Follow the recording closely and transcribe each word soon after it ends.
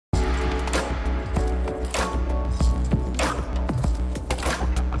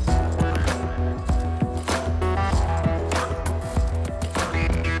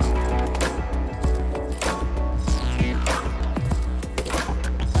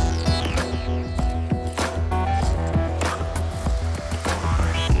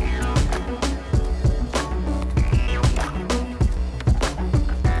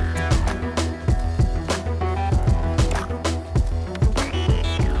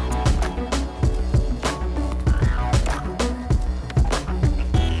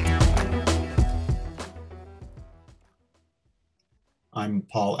I'm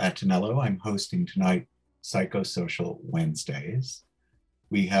Paul Attanello. I'm hosting tonight Psychosocial Wednesdays.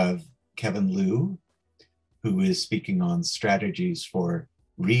 We have Kevin Liu, who is speaking on strategies for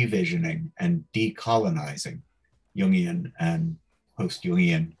revisioning and decolonizing Jungian and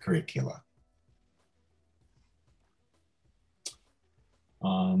Post-Jungian curricula.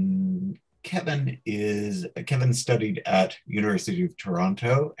 Kevin studied at University of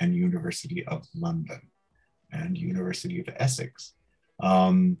Toronto and University of London and University of Essex.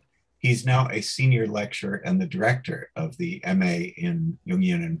 He's now a senior lecturer and the director of the MA in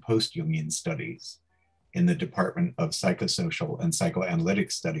Jungian and Post-Jungian Studies in the Department of Psychosocial and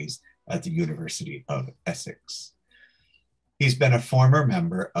Psychoanalytic Studies at the University of Essex. He's been a former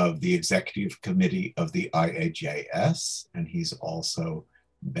member of the executive committee of the IAJS, and he's also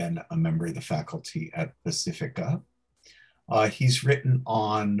been a member of the faculty at Pacifica. He's written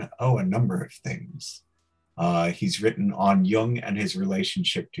on, a number of things. He's written on Jung and his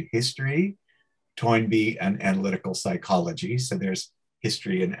relationship to history, Toynbee and analytical psychology. So there's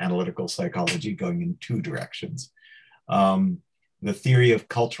history and analytical psychology going in two directions. The theory of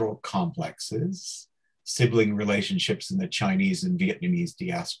cultural complexes, sibling relationships in the Chinese and Vietnamese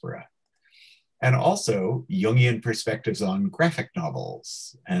diaspora, and also Jungian perspectives on graphic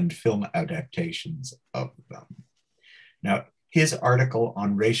novels and film adaptations of them. Now, his article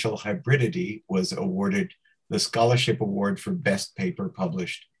on racial hybridity was awarded the Scholarship Award for Best Paper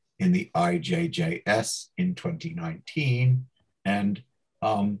published in the IJJS in 2019. And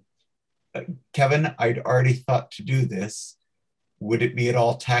Kevin, I'd already thought to do this. Would it be at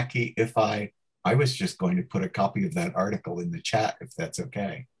all tacky if I was just going to put a copy of that article in the chat, if that's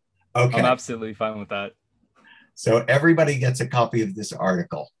okay? Okay. I'm absolutely fine with that. So everybody gets a copy of this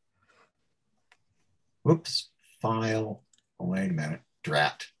article. Whoops, file, wait a minute,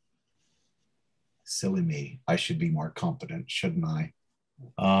 drat. Silly me, I should be more competent, shouldn't I?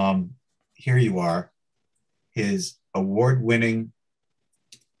 Here you are, his award-winning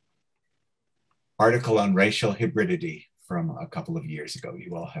article on racial hybridity from a couple of years ago.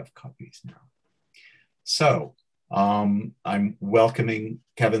 You all have copies now. So I'm welcoming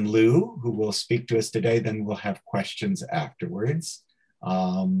Kevin Liu, who will speak to us today. Then we'll have questions afterwards.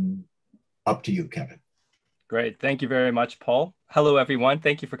 Up to you, Kevin. Great. Thank you very much, Paul. Hello, everyone.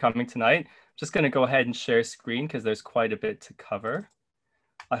 Thank you for coming tonight. Just going to go ahead and share screen because there's quite a bit to cover.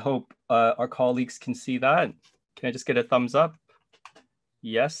 I hope our colleagues can see that. Can I just get a thumbs up?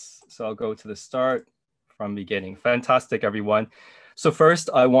 Yes. So I'll go to the start from beginning. Fantastic, everyone. So first,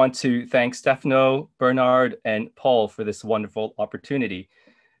 I want to thank Stefano, Bernard, and Paul for this wonderful opportunity.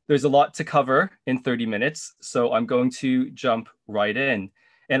 There's a lot to cover in 30 minutes, so I'm going to jump right in.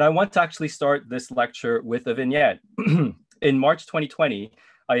 And I want to actually start this lecture with a vignette. In March 2020,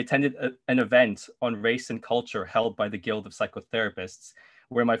 I attended an event on race and culture held by the Guild of Psychotherapists,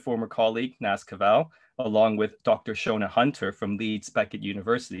 where my former colleague, Naz Cavell, along with Dr. Shona Hunter from Leeds Beckett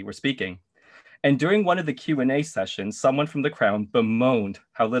University, were speaking. And during one of the Q&A sessions, someone from the crowd bemoaned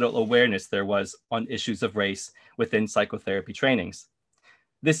how little awareness there was on issues of race within psychotherapy trainings.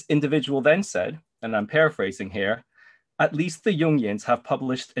 This individual then said, and I'm paraphrasing here, "At least the Jungians have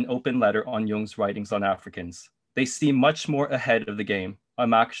published an open letter on Jung's writings on Africans. They seem much more ahead of the game.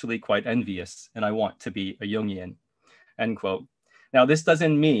 I'm actually quite envious, and I want to be a Jungian," end quote. Now, this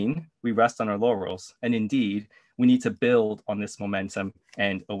doesn't mean we rest on our laurels, and indeed, we need to build on this momentum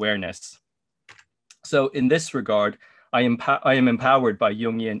and awareness. So in this regard, I am empowered by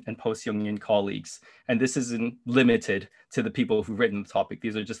Jungian and post-Jungian colleagues, and this isn't limited to the people who've written the topic.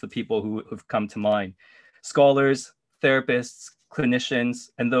 These are just the people who have come to mind. Scholars, therapists,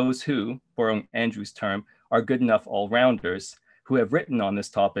 clinicians, and those who, borrowing Andrew's term, are good enough all-rounders who have written on this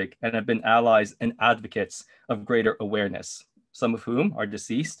topic and have been allies and advocates of greater awareness, some of whom are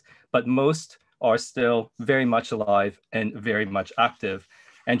deceased, but most are still very much alive and very much active.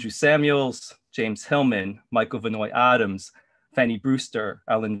 Andrew Samuels, James Hillman, Michael Vanoy Adams, Fanny Brewster,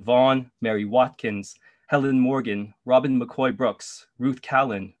 Alan Vaughan, Mary Watkins, Helen Morgan, Robin McCoy Brooks, Ruth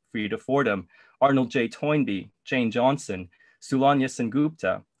Callan, Frida Fordham, Arnold J. Toynbee, Jane Johnson, Sulanya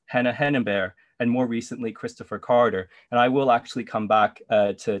Sengupta, Hannah Henneberg, and more recently, Christopher Carter. And I will actually come back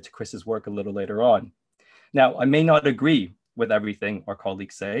to Chris's work a little later on. Now, I may not agree with everything our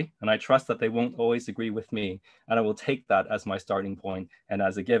colleagues say, and I trust that they won't always agree with me, and I will take that as my starting point and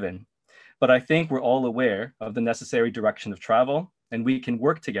as a given. But I think we're all aware of the necessary direction of travel, and we can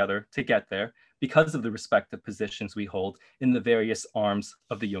work together to get there because of the respective positions we hold in the various arms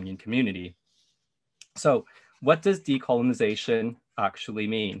of the Jungian community. So what does decolonization actually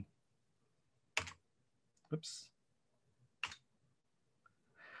mean? Oops.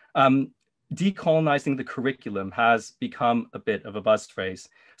 decolonizing the curriculum has become a bit of a buzz phrase,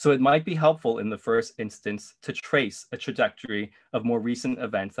 so it might be helpful in the first instance to trace a trajectory of more recent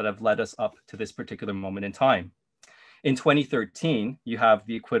events that have led us up to this particular moment in time. In 2013, you have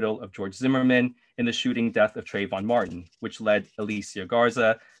the acquittal of George Zimmerman in the shooting death of Trayvon Martin, which led Alicia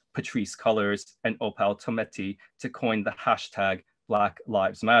Garza, Patrisse Cullors, and Opal Tometi to coin the hashtag Black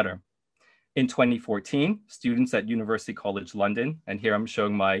Lives Matter. In 2014, students at University College London, and here I'm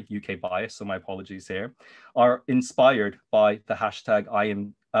showing my UK bias, so my apologies here, are inspired by the hashtag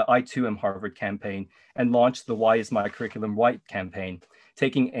I too am Harvard campaign and launched the Why is My Curriculum White campaign,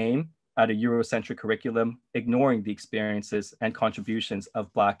 taking aim at a Eurocentric curriculum, ignoring the experiences and contributions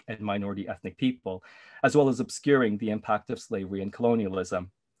of Black and minority ethnic people, as well as obscuring the impact of slavery and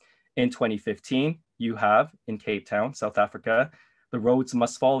colonialism. In 2015, you have, in Cape Town, South Africa, the Rhodes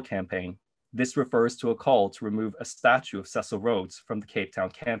Must Fall campaign. This refers to a call to remove a statue of Cecil Rhodes from the Cape Town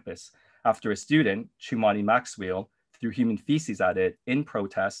campus after a student, Chumani Maxwell, threw human feces at it in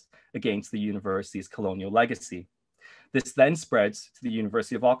protest against the university's colonial legacy. This then spreads to the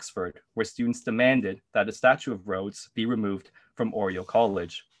University of Oxford, where students demanded that a statue of Rhodes be removed from Oriel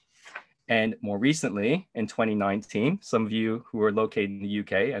College. And more recently, in 2019, some of you who are located in the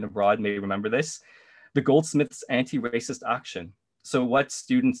UK and abroad may remember this, the Goldsmiths Anti-Racist Action. So what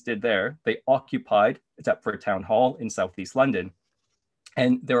students did there, they occupied Deptford Town Hall in Southeast London.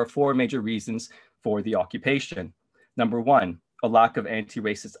 And there are four major reasons for the occupation. Number one, a lack of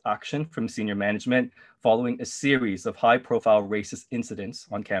anti-racist action from senior management following a series of high-profile racist incidents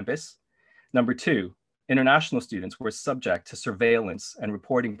on campus. Number two, international students were subject to surveillance and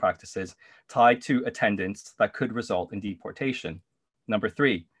reporting practices tied to attendance that could result in deportation. Number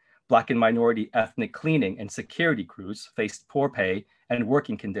three, Black and minority ethnic cleaning and security crews faced poor pay and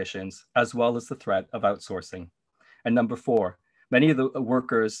working conditions, as well as the threat of outsourcing. And number four, many of the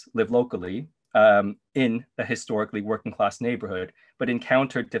workers live locally in a historically working class neighborhood, but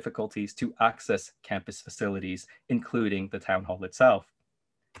encountered difficulties to access campus facilities, including the town hall itself.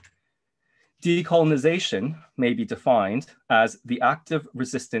 Decolonization may be defined as the active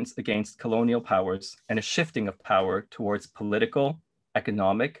resistance against colonial powers and a shifting of power towards political,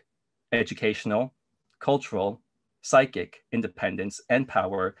 economic, educational, cultural, psychic independence and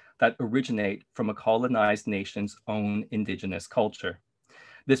power that originate from a colonized nation's own indigenous culture.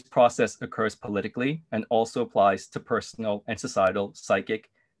 This process occurs politically and also applies to personal and societal, psychic,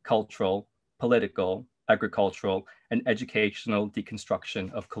 cultural, political, agricultural, and educational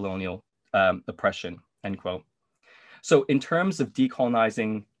deconstruction of colonial oppression, end quote. So in terms of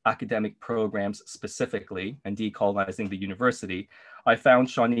decolonizing academic programs specifically and decolonizing the university, I found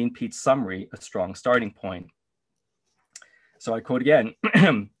Shawneen Pete's summary a strong starting point. So I quote again,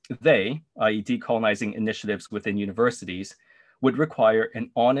 they, i.e. decolonizing initiatives within universities, would require an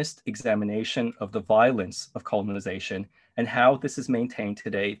honest examination of the violence of colonization and how this is maintained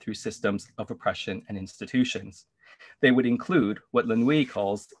today through systems of oppression and institutions. They would include what Lanui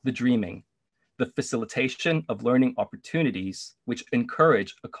calls the dreaming, the facilitation of learning opportunities which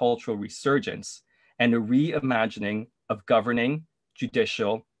encourage a cultural resurgence and a reimagining of governing,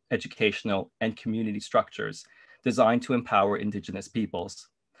 judicial, educational, and community structures designed to empower Indigenous peoples.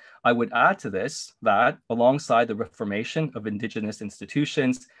 I would add to this that alongside the reformation of Indigenous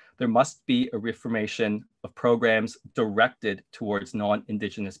institutions, there must be a reformation of programs directed towards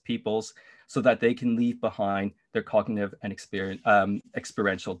non-Indigenous peoples so that they can leave behind their cognitive and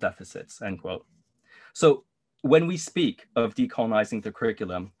experiential deficits, end quote. So when we speak of decolonizing the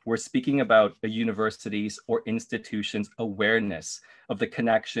curriculum, we're speaking about a university's or institution's awareness of the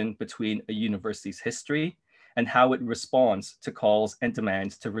connection between a university's history and how it responds to calls and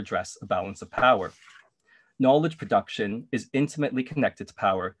demands to redress a balance of power. Knowledge production is intimately connected to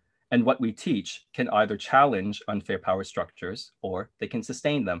power, and what we teach can either challenge unfair power structures or they can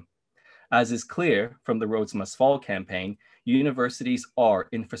sustain them. As is clear from the Rhodes Must Fall campaign, universities are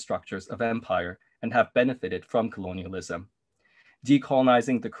infrastructures of empire and have benefited from colonialism.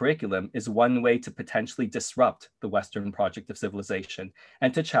 Decolonizing the curriculum is one way to potentially disrupt the Western project of civilization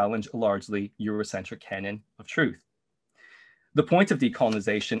and to challenge a largely Eurocentric canon of truth. The point of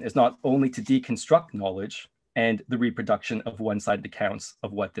decolonization is not only to deconstruct knowledge and the reproduction of one-sided accounts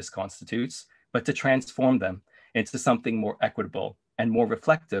of what this constitutes, but to transform them into something more equitable and more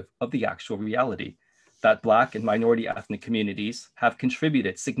reflective of the actual reality that Black and minority ethnic communities have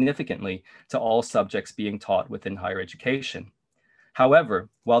contributed significantly to all subjects being taught within higher education. However,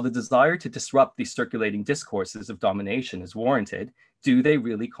 while the desire to disrupt these circulating discourses of domination is warranted, do they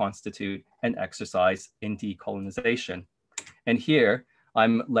really constitute an exercise in decolonization? And here,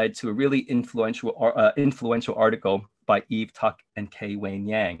 I'm led to a really influential article by Eve Tuck and Kay Wayne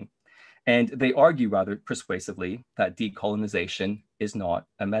Yang. And they argue rather persuasively that decolonization is not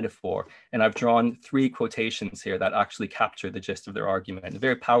a metaphor. And I've drawn 3 quotations here that actually capture the gist of their argument, a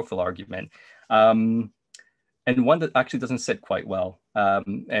very powerful argument. And one that actually doesn't sit quite well.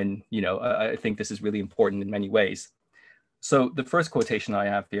 And, you know, I think this is really important in many ways. So the first quotation I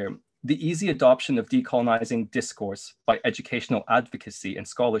have here: the easy adoption of decolonizing discourse by educational advocacy and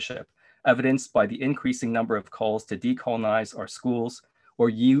scholarship, evidenced by the increasing number of calls to decolonize our schools, or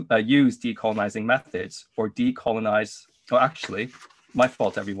use decolonizing methods, or decolonize. Oh, actually, my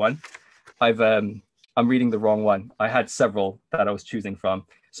fault, everyone. I'm reading the wrong one. I had several that I was choosing from,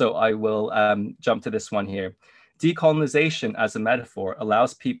 so I will jump to this one here. Decolonization as a metaphor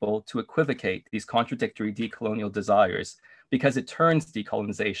allows people to equivocate these contradictory decolonial desires because it turns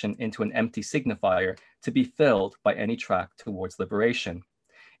decolonization into an empty signifier to be filled by any track towards liberation.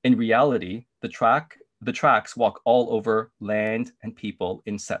 In reality, the tracks walk all over land and people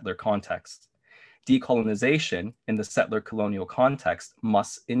in settler context. Decolonization in the settler colonial context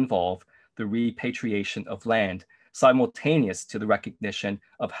must involve the repatriation of land, simultaneous to the recognition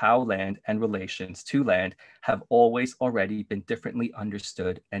of how land and relations to land have always already been differently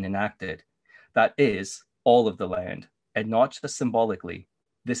understood and enacted. That is, all of the land, and not just symbolically.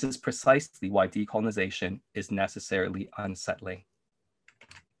 This is precisely why decolonization is necessarily unsettling.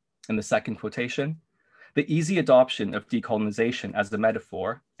 And the second quotation: the easy adoption of decolonization as the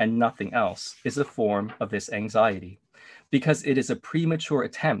metaphor and nothing else is a form of this anxiety, because it is a premature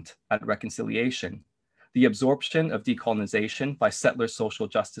attempt at reconciliation. The absorption of decolonization by settler social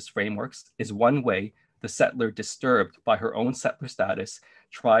justice frameworks is one way the settler disturbed by her own settler status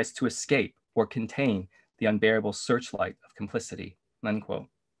tries to escape or contain the unbearable searchlight of complicity, end quote.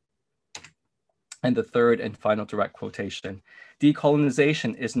 And the third and final direct quotation: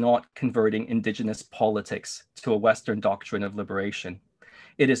 decolonization is not converting indigenous politics to a Western doctrine of liberation.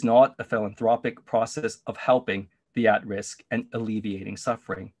 It is not a philanthropic process of helping the at-risk and alleviating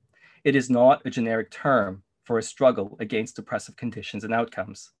suffering. It is not a generic term for a struggle against oppressive conditions and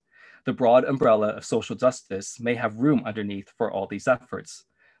outcomes. The broad umbrella of social justice may have room underneath for all these efforts.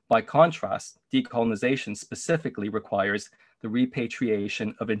 By contrast, decolonization specifically requires the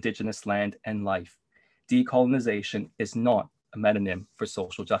repatriation of indigenous land and life. Decolonization is not a metonym for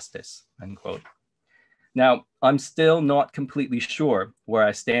social justice, end quote. Now, I'm still not completely sure where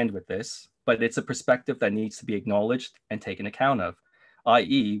I stand with this, but it's a perspective that needs to be acknowledged and taken account of,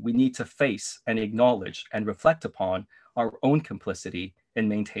 i.e., we need to face and acknowledge and reflect upon our own complicity in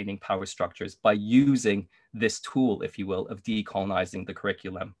maintaining power structures by using this tool, if you will, of decolonizing the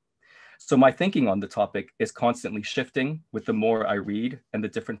curriculum. So my thinking on the topic is constantly shifting with the more I read and the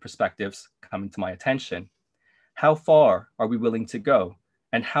different perspectives coming to my attention. How far are we willing to go,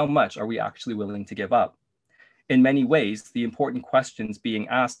 and how much are we actually willing to give up? In many ways, the important questions being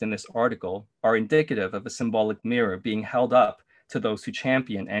asked in this article are indicative of a symbolic mirror being held up to those who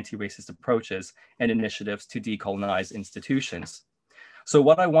champion anti-racist approaches and initiatives to decolonize institutions. So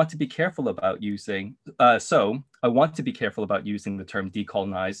I want to be careful about using the term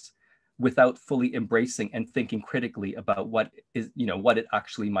decolonized without fully embracing and thinking critically about what it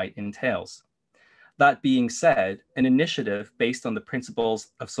actually might entails. That being said, an initiative based on the principles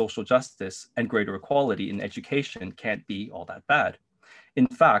of social justice and greater equality in education can't be all that bad. In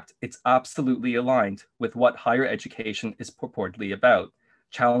fact, it's absolutely aligned with what higher education is purportedly about: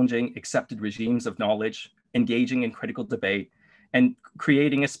 challenging accepted regimes of knowledge, engaging in critical debate, and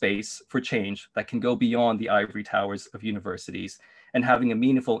creating a space for change that can go beyond the ivory towers of universities and having a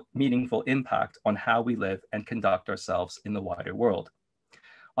meaningful impact on how we live and conduct ourselves in the wider world.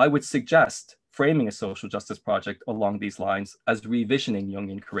 I would suggest framing a social justice project along these lines as revisioning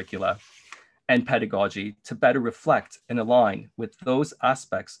Jungian curricula and pedagogy to better reflect and align with those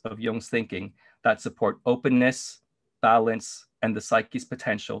aspects of Jung's thinking that support openness, balance, and the psyche's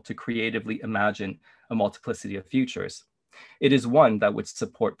potential to creatively imagine a multiplicity of futures. It is one that would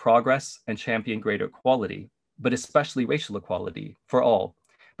support progress and champion greater equality, but especially racial equality for all,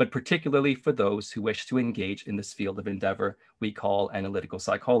 but particularly for those who wish to engage in this field of endeavor we call analytical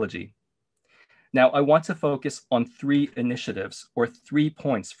psychology. Now, I want to focus on 3 initiatives or 3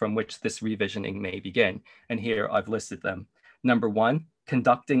 points from which this revisioning may begin. And here I've listed them. Number 1,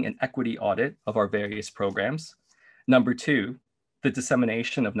 conducting an equity audit of our various programs. Number 2, the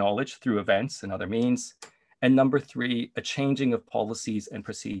dissemination of knowledge through events and other means. And number 3, a changing of policies and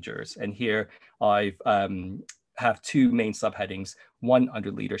procedures. And here I have 2 main subheadings, one under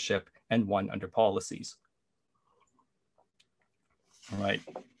leadership and one under policies. All right.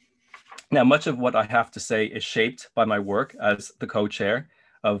 Now, much of what I have to say is shaped by my work as the co-chair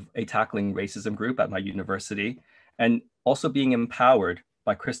of a tackling racism group at my university, and also being empowered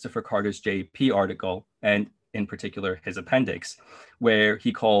by Christopher Carter's JP article, and in particular his appendix, where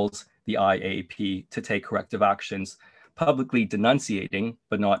he calls the IAP to take corrective actions, publicly denunciating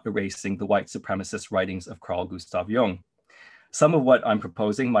but not erasing the white supremacist writings of Carl Gustav Jung. Some of what I'm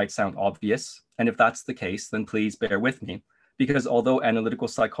proposing might sound obvious, and if that's the case, then please bear with me, because although analytical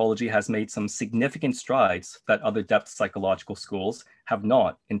psychology has made some significant strides that other depth psychological schools have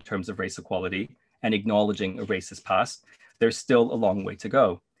not in terms of race equality and acknowledging a racist past, there's still a long way to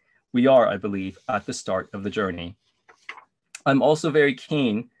go. We are, I believe, at the start of the journey. I'm also very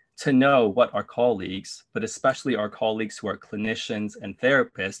keen to know what our colleagues, but especially our colleagues who are clinicians and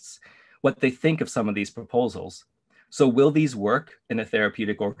therapists, what they think of some of these proposals. So will these work in a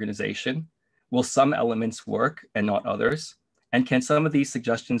therapeutic organization? Will some elements work and not others? And can some of these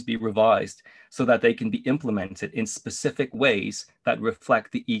suggestions be revised so that they can be implemented in specific ways that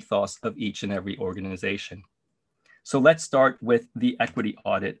reflect the ethos of each and every organization? So let's start with the equity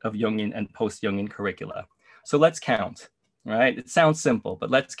audit of Jungian and Post-Jungian curricula. So let's count, right? It sounds simple, but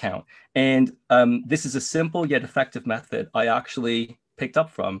let's count. And this is a simple yet effective method I actually picked up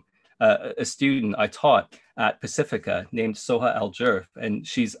from a student I taught at Pacifica named Soha Al-Jerf, and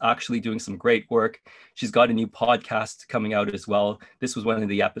she's actually doing some great work. She's got a new podcast coming out as well. This was one of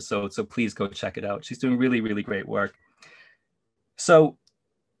the episodes, so please go check it out. She's doing really, really great work. So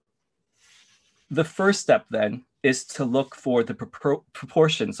the first step then is to look for the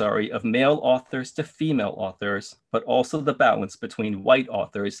proportion, of male authors to female authors, but also the balance between white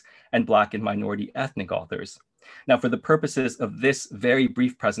authors and Black and minority ethnic authors. Now, for the purposes of this very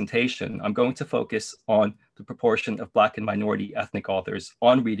brief presentation, I'm going to focus on the proportion of Black and minority ethnic authors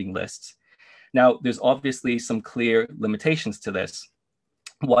on reading lists. Now, there's obviously some clear limitations to this.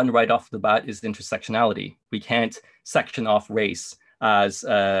 One right off the bat is intersectionality. We can't section off race as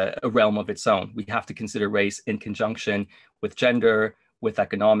a realm of its own. We have to consider race in conjunction with gender, with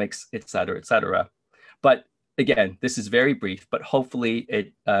economics, et cetera, et cetera. But again, this is very brief, but hopefully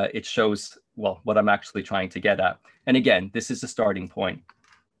it shows, well, what I'm actually trying to get at. And again, this is a starting point.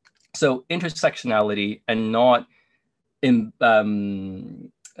 So intersectionality and not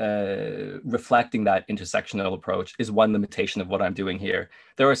reflecting that intersectional approach is one limitation of what I'm doing here.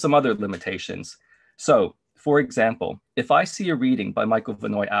 There are some other limitations. So, for example, if I see a reading by Michael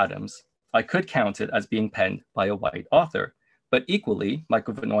Vanoy Adams, I could count it as being penned by a white author. But equally,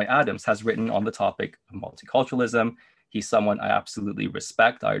 Michael Vanoy Adams has written on the topic of multiculturalism. He's someone I absolutely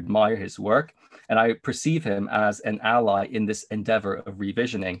respect. I admire his work, and I perceive him as an ally in this endeavor of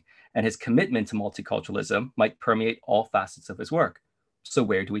revisioning. And his commitment to multiculturalism might permeate all facets of his work. So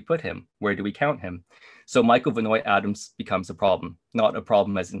where do we put him? Where do we count him? So Michael Vanoy Adams becomes a problem. Not a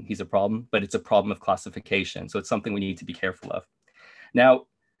problem as in he's a problem, but it's a problem of classification. So it's something we need to be careful of. Now,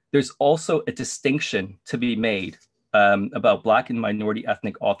 there's also a distinction to be made about Black and minority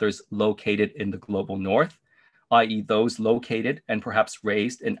ethnic authors located in the global north, i.e. those located and perhaps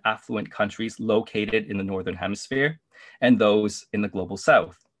raised in affluent countries located in the Northern Hemisphere, and those in the global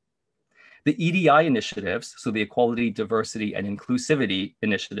south. The EDI initiatives, so the equality, diversity, and inclusivity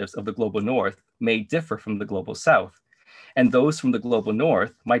initiatives of the global north may differ from the global south. And those from the global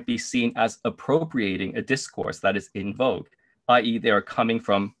north might be seen as appropriating a discourse that is in vogue, i.e. they are coming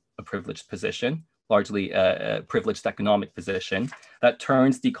from a privileged position, largely a privileged economic position, that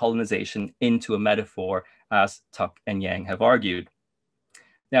turns decolonization into a metaphor, as Tuck and Yang have argued.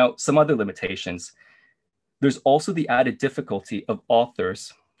 Now, some other limitations. There's also the added difficulty of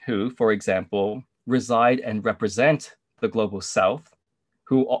authors who, for example, reside and represent the global south,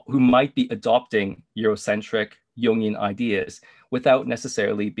 who might be adopting Eurocentric Jungian ideas without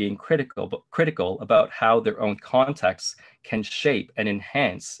necessarily being critical about how their own contexts can shape and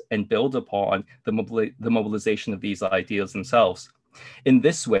enhance and build upon the mobilization of these ideas themselves. In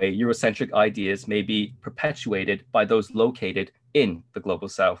this way, Eurocentric ideas may be perpetuated by those located in the global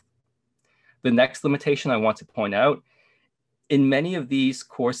south. The next limitation I want to point out, in many of these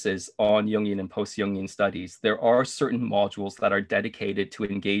courses on Jungian and Post-Jungian studies, there are certain modules that are dedicated to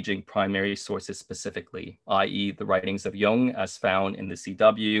engaging primary sources specifically, i.e. the writings of Jung as found in the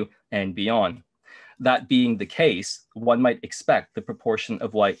CW and beyond. That being the case, one might expect the proportion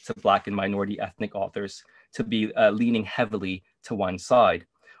of white to Black and minority ethnic authors to be leaning heavily to one side,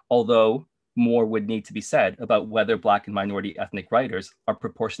 although more would need to be said about whether Black and minority ethnic writers are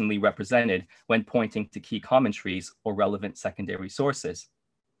proportionally represented when pointing to key commentaries or relevant secondary sources.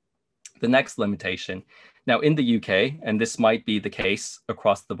 The next limitation. Now in the UK, and this might be the case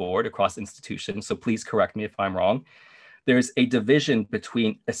across the board, across institutions, so please correct me if I'm wrong, there's a division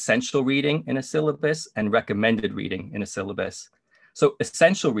between essential reading in a syllabus and recommended reading in a syllabus. So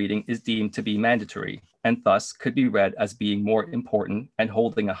essential reading is deemed to be mandatory and thus could be read as being more important and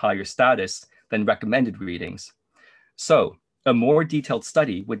holding a higher status than recommended readings. So a more detailed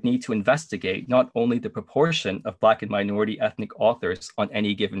study would need to investigate not only the proportion of Black and minority ethnic authors on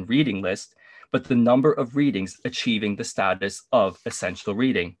any given reading list, but the number of readings achieving the status of essential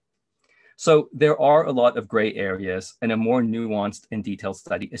reading. So there are a lot of gray areas, and a more nuanced and detailed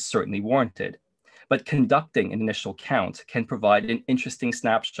study is certainly warranted. But conducting an initial count can provide an interesting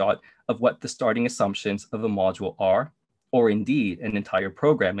snapshot of what the starting assumptions of a module are, or indeed an entire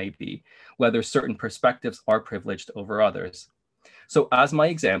program may be, whether certain perspectives are privileged over others. So as my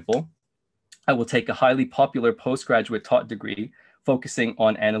example, I will take a highly popular postgraduate taught degree focusing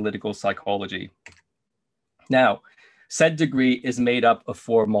on analytical psychology. Now, said degree is made up of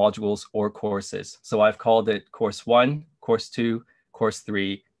 4 modules or courses. So I've called it Course 1, Course 2, Course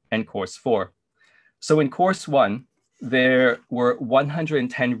 3, and Course 4. So in Course 1, there were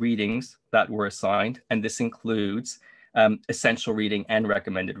 110 readings that were assigned, and this includes essential reading and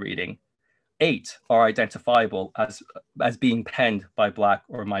recommended reading. 8 are identifiable as being penned by Black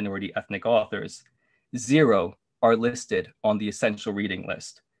or minority ethnic authors. 0 are listed on the essential reading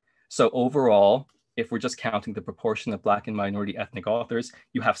list. So overall, if we're just counting the proportion of Black and minority ethnic authors,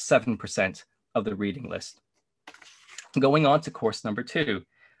 you have 7% of the reading list. Going on to course number 2,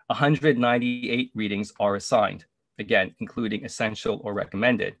 198 readings are assigned, again, including essential or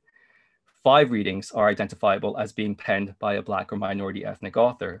recommended. 5 readings are identifiable as being penned by a Black or minority ethnic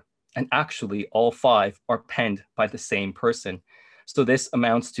author. And actually, all 5 are penned by the same person. So this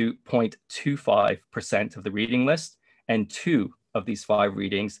amounts to 0.25% of the reading list, and 2 of these 5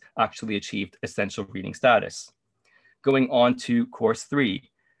 readings actually achieved essential reading status. Going on to course 3,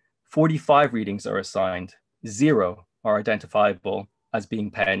 45 readings are assigned. 0 are identifiable as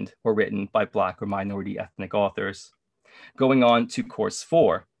being penned or written by Black or minority ethnic authors. Going on to course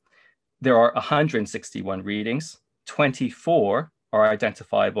 4, there are 161 readings. 24 are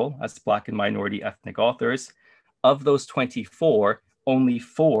identifiable as Black and minority ethnic authors. Of those 24, only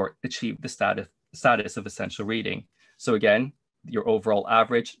 4 achieved the status of essential reading. So again, your overall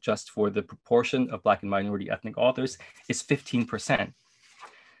average just for the proportion of Black and minority ethnic authors is 15%.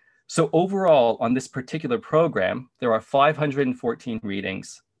 So overall on this particular program, there are 514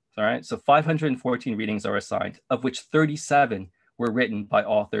 readings. All right, so 514 readings are assigned, of which 37 were written by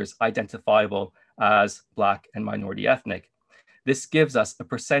authors identifiable as Black and minority ethnic. This gives us a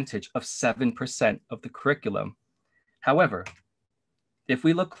percentage of 7% of the curriculum. However, if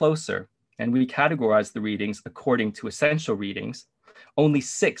we look closer and we categorize the readings according to essential readings, only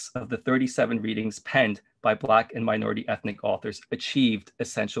 6 of the 37 readings penned by Black and minority ethnic authors achieved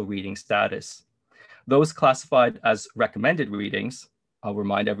essential reading status. Those classified as recommended readings, I'll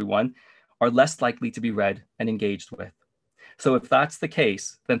remind everyone, are less likely to be read and engaged with. So if that's the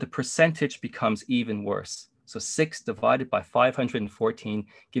case, then the percentage becomes even worse. So 6 divided by 514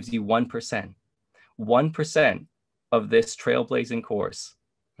 gives you 1%. 1% of this trailblazing course,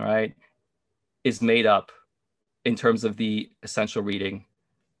 all right, is made up in terms of the essential reading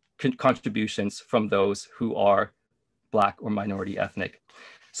contributions from those who are Black or minority ethnic.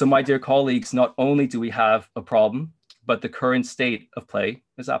 So my dear colleagues, not only do we have a problem, but the current state of play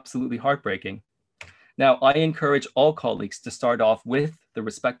is absolutely heartbreaking. Now, I encourage all colleagues to start off with the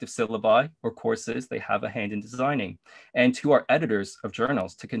respective syllabi or courses they have a hand in designing, and to our editors of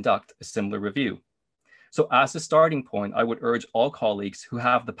journals to conduct a similar review. So as a starting point, I would urge all colleagues who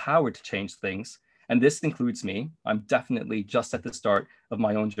have the power to change things, and this includes me, I'm definitely just at the start of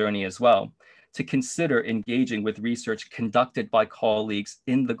my own journey as well, to consider engaging with research conducted by colleagues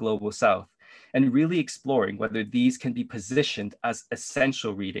in the Global South, and really exploring whether these can be positioned as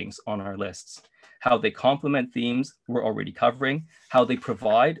essential readings on our lists, how they complement themes we're already covering, how they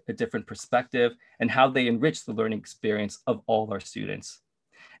provide a different perspective, and how they enrich the learning experience of all our students.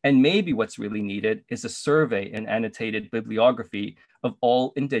 And maybe what's really needed is a survey and annotated bibliography of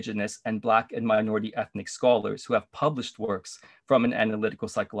all Indigenous and Black and minority ethnic scholars who have published works from an analytical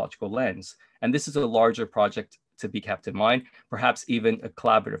psychological lens. And this is a larger project to be kept in mind, perhaps even a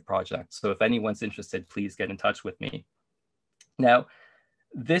collaborative project. So if anyone's interested, please get in touch with me. Now,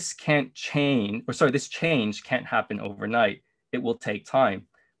 this change can't happen overnight. It will take time,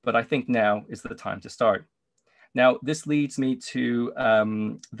 but I think now is the time to start. Now, this leads me to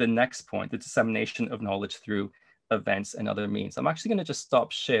the next point, the dissemination of knowledge through events and other means. I'm actually going to just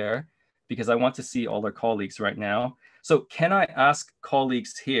stop share because I want to see all our colleagues right now. So can I ask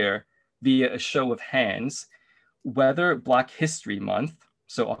colleagues here via a show of hands whether Black History Month,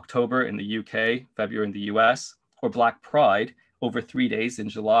 so October in the UK, February in the US, or Black Pride over 3 days in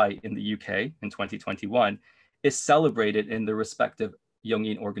July in the UK in 2021, is celebrated in the respective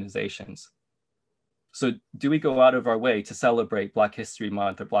Jungian organizations. So do we go out of our way to celebrate Black History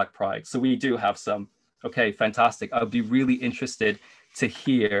Month or Black Pride? So we do have some. Okay, fantastic. I'd be really interested to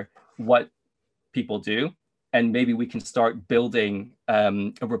hear what people do, and maybe we can start building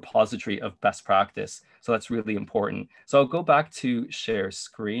a repository of best practice. So that's really important. So I'll go back to share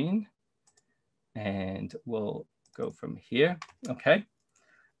screen, and we'll go from here. Okay,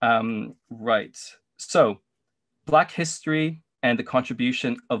 right. So Black history and the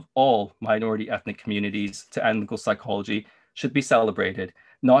contribution of all minority ethnic communities to analytical psychology should be celebrated,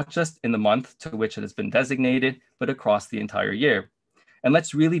 not just in the month to which it has been designated, but across the entire year. And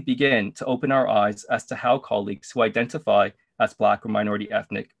let's really begin to open our eyes as to how colleagues who identify as Black or minority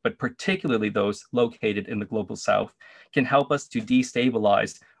ethnic, but particularly those located in the global South, can help us to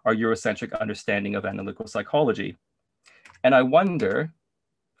destabilize our Eurocentric understanding of analytical psychology. And I wonder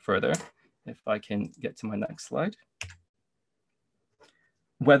further, if I can get to my next slide,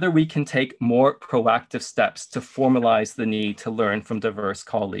 whether we can take more proactive steps to formalize the need to learn from diverse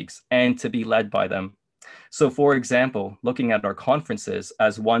colleagues and to be led by them. So for example, looking at our conferences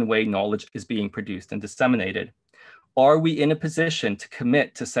as one way knowledge is being produced and disseminated, are we in a position to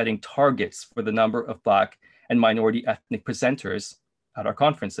commit to setting targets for the number of Black and minority ethnic presenters at our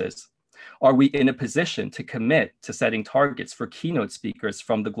conferences? Are we in a position to commit to setting targets for keynote speakers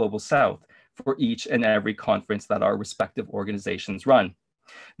from the Global South for each and every conference that our respective organizations run?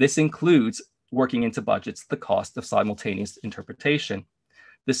 This includes working into budgets the cost of simultaneous interpretation.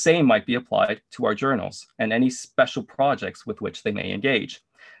 The same might be applied to our journals and any special projects with which they may engage.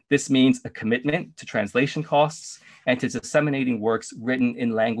 This means a commitment to translation costs and to disseminating works written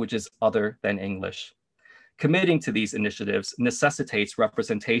in languages other than English. Committing to these initiatives necessitates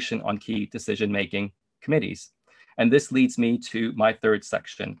representation on key decision-making committees. And this leads me to my third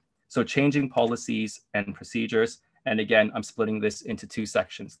section. So changing policies and procedures. And again, I'm splitting this into two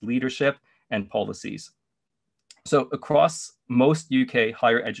sections, leadership and policies. So across most UK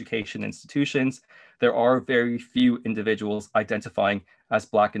higher education institutions, there are very few individuals identifying as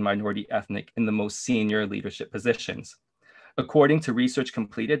Black and minority ethnic in the most senior leadership positions. According to research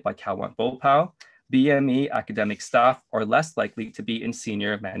completed by Kalwant-Bhopal, BME academic staff are less likely to be in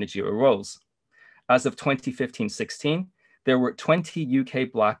senior managerial roles. As of 2015-16, there were 20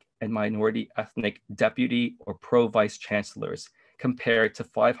 UK Black and minority ethnic deputy or pro-vice chancellors compared to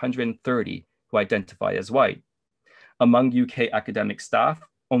 530 who identify as white. Among UK academic staff,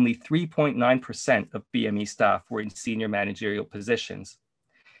 only 3.9% of BME staff were in senior managerial positions.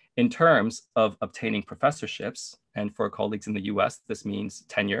 In terms of obtaining professorships, and for colleagues in the US, this means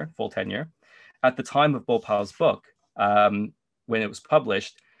tenure, full tenure, at the time of Bhopal's book, when it was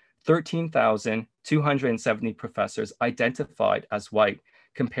published, 13,270 professors identified as white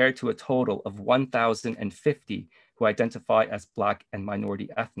compared to a total of 1,050 who identify as Black and minority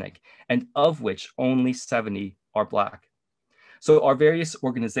ethnic, and of which only 70 are Black. So our various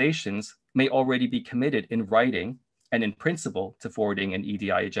organizations may already be committed in writing and in principle to forwarding an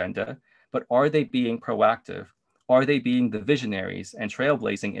EDI agenda, but are they being proactive? Are they being the visionaries and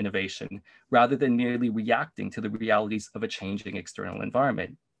trailblazing innovation rather than merely reacting to the realities of a changing external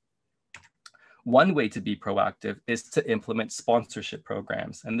environment? One way to be proactive is to implement sponsorship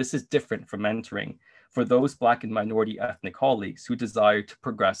programs, and this is different from mentoring for those Black and minority ethnic colleagues who desire to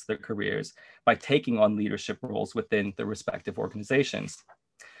progress their careers by taking on leadership roles within their respective organizations.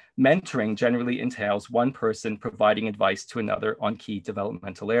 Mentoring generally entails one person providing advice to another on key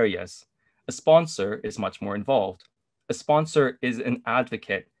developmental areas. A sponsor is much more involved. A sponsor is an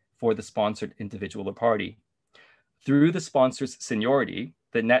advocate for the sponsored individual or party. Through the sponsor's seniority,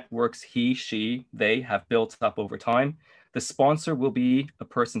 the networks he, she, they have built up over time, the sponsor will be a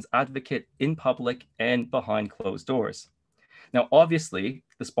person's advocate in public and behind closed doors. Now, obviously,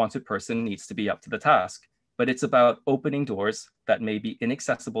 the sponsored person needs to be up to the task, but it's about opening doors that may be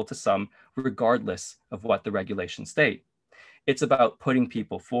inaccessible to some, regardless of what the regulations state. It's about putting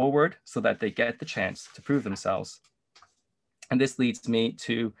people forward so that they get the chance to prove themselves. And this leads me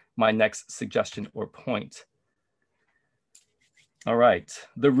to my next suggestion or point. All right,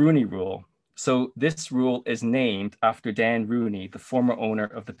 the Rooney Rule. So this rule is named after Dan Rooney, the former owner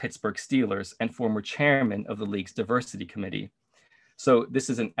of the Pittsburgh Steelers and former chairman of the league's diversity committee. So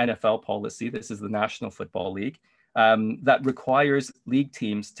this is an NFL policy. This is the National Football League that requires league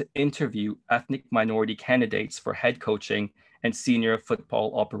teams to interview ethnic minority candidates for head coaching and senior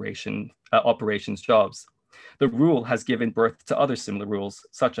football operations jobs. The rule has given birth to other similar rules,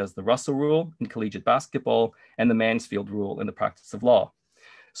 such as the Russell Rule in collegiate basketball and the Mansfield Rule in the practice of law.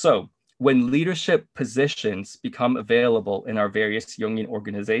 So when leadership positions become available in our various Jungian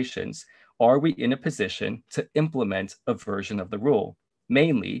organizations, are we in a position to implement a version of the rule,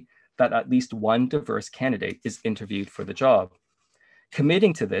 mainly that at least one diverse candidate is interviewed for the job?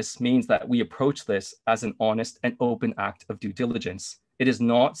 Committing to this means that we approach this as an honest and open act of due diligence. It is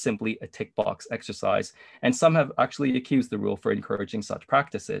not simply a tick box exercise, and some have actually accused the rule for encouraging such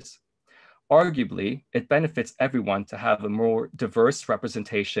practices. Arguably, it benefits everyone to have a more diverse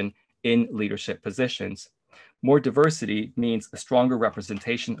representation in leadership positions. More diversity means a stronger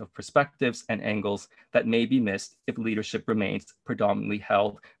representation of perspectives and angles that may be missed if leadership remains predominantly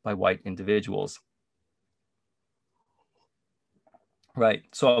held by white individuals. Right,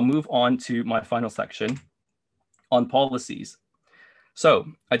 so I'll move on to my final section on policies. So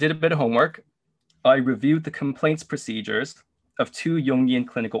I did a bit of homework. I reviewed the complaints procedures of 2 Jungian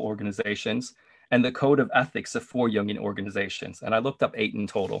clinical organizations and the code of ethics of 4 Jungian organizations, and I looked up 8 in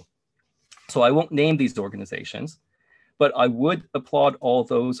total. So I won't name these organizations, but I would applaud all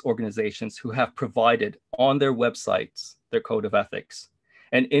those organizations who have provided on their websites their code of ethics.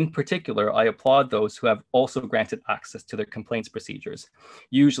 And in particular, I applaud those who have also granted access to their complaints procedures.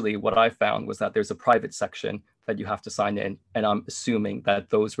 Usually what I found was that there's a private section that you have to sign in, and I'm assuming that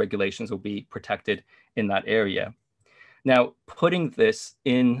those regulations will be protected in that area. Now, putting this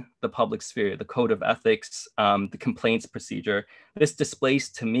in the public sphere, the code of ethics, the complaints procedure, this displays,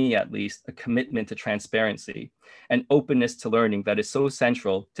 to me at least, a commitment to transparency and openness to learning that is so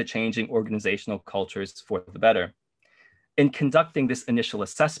central to changing organizational cultures for the better. In conducting this initial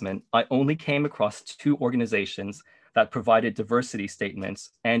assessment, I only came across 2 organizations that provided diversity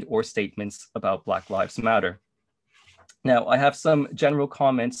statements and/or statements about Black Lives Matter. Now, I have some general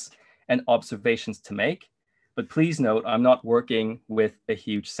comments and observations to make, but please note, I'm not working with a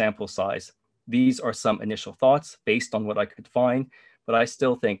huge sample size. These are some initial thoughts based on what I could find, but I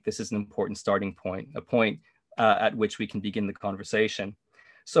still think this is an important starting point, a point at which we can begin the conversation.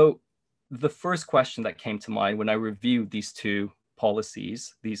 So the first question that came to mind when I reviewed these 2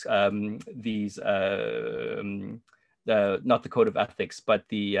 policies, not the code of ethics, but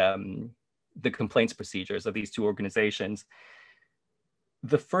the complaints procedures of these 2 organizations,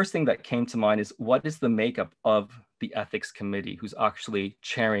 the first thing that came to mind is, what is the makeup of the ethics committee who's actually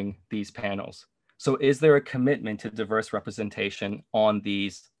chairing these panels? So is there a commitment to diverse representation on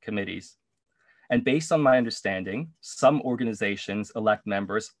these committees? And based on my understanding, some organizations elect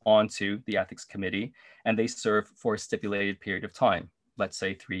members onto the ethics committee, and they serve for a stipulated period of time, let's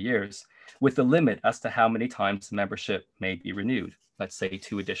say 3 years, with a limit as to how many times membership may be renewed, let's say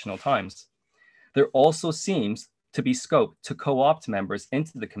 2 additional times. There also seems to be scope to co-opt members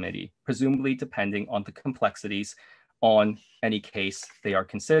into the committee, presumably depending on the complexities on any case they are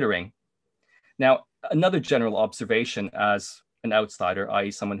considering. Now, another general observation as an outsider,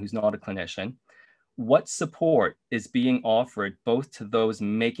 i.e. someone who's not a clinician, what support is being offered both to those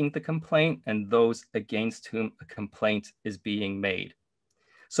making the complaint and those against whom a complaint is being made?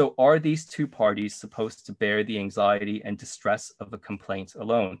 So are these 2 parties supposed to bear the anxiety and distress of a complaint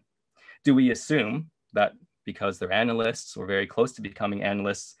alone? Do we assume that because they're analysts or very close to becoming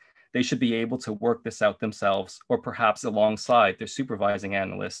analysts, they should be able to work this out themselves, or perhaps alongside their supervising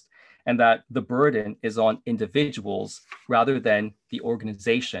analyst, and that the burden is on individuals rather than the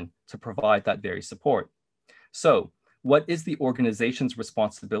organization to provide that very support? So what is the organization's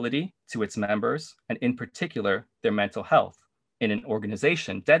responsibility to its members, and in particular, their mental health, in an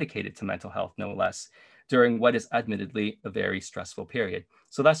organization dedicated to mental health, no less, during what is admittedly a very stressful period?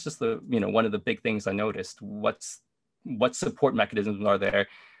 So that's just one of the big things I noticed. What support mechanisms are there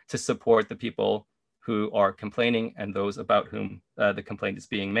to support the people who are complaining and those about whom the complaint is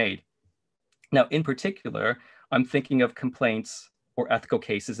being made? Now, in particular, I'm thinking of complaints or ethical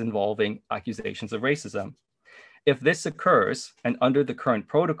cases involving accusations of racism. If this occurs, and under the current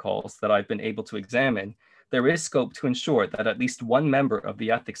protocols that I've been able to examine, there is scope to ensure that at least one member of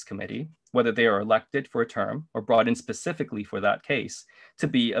the ethics committee, whether they are elected for a term or brought in specifically for that case, to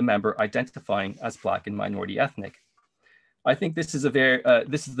be a member identifying as Black and minority ethnic. I think this is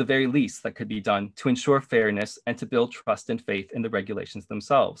the very least that could be done to ensure fairness and to build trust and faith in the regulations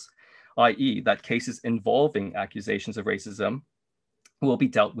themselves, i.e. that cases involving accusations of racism will be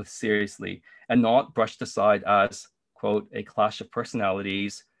dealt with seriously and not brushed aside as, quote, a clash of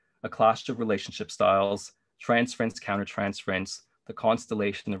personalities, a clash of relationship styles, transference, countertransference, the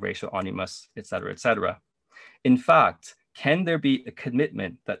constellation of racial animus, et cetera, et cetera. In fact, can there be a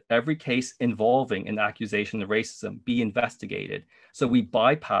commitment that every case involving an accusation of racism be investigated, so we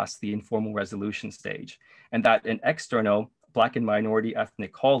bypass the informal resolution stage, and that an external Black and minority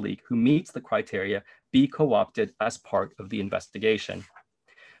ethnic colleague who meets the criteria be co-opted as part of the investigation?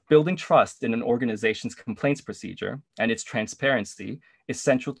 Building trust in an organization's complaints procedure and its transparency is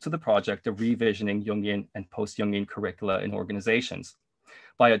central to the project of revisioning Jungian and post-Jungian curricula in organizations.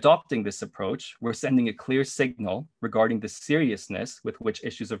 By adopting this approach, we're sending a clear signal regarding the seriousness with which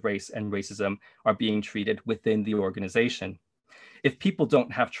issues of race and racism are being treated within the organization. If people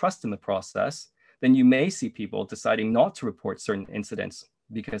don't have trust in the process, then you may see people deciding not to report certain incidents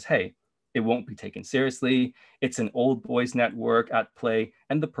because, hey, it won't be taken seriously, it's an old boys network at play,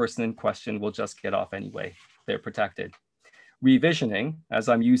 and the person in question will just get off anyway. They're protected. Revisioning, as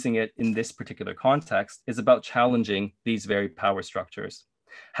I'm using it in this particular context, is about challenging these very power structures.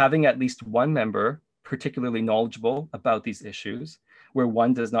 Having at least one member particularly knowledgeable about these issues, where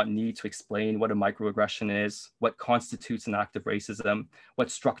one does not need to explain what a microaggression is, what constitutes an act of racism,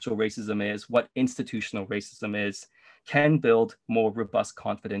 what structural racism is, what institutional racism is, can build more robust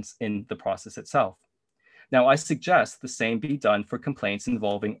confidence in the process itself. Now, I suggest the same be done for complaints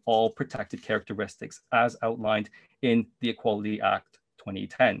involving all protected characteristics as outlined in the Equality Act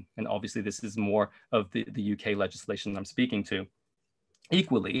 2010. And obviously, this is more of the UK legislation I'm speaking to.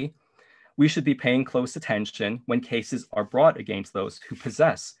 Equally, we should be paying close attention when cases are brought against those who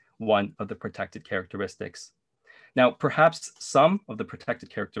possess one of the protected characteristics. Now, perhaps some of the protected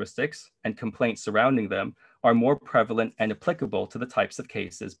characteristics and complaints surrounding them are more prevalent and applicable to the types of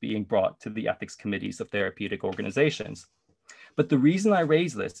cases being brought to the ethics committees of therapeutic organizations. But the reason I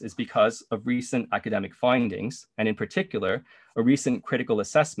raise this is because of recent academic findings, and in particular, a recent critical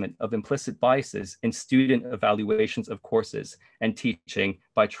assessment of implicit biases in student evaluations of courses and teaching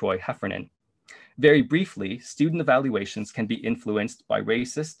by Troy Heffernan. Very briefly, student evaluations can be influenced by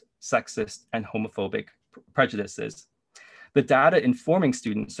racist, sexist, and homophobic prejudices. The data informing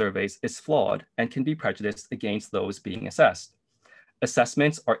student surveys is flawed and can be prejudiced against those being assessed.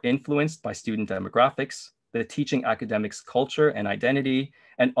 Assessments are influenced by student demographics, the teaching academics' culture and identity,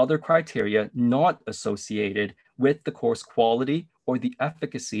 and other criteria not associated with the course quality or the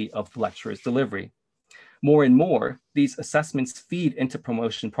efficacy of the lecturer's delivery. More and more, these assessments feed into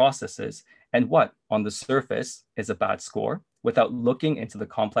promotion processes, and what, on the surface, is a bad score, without looking into the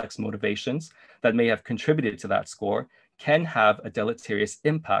complex motivations that may have contributed to that score, can have a deleterious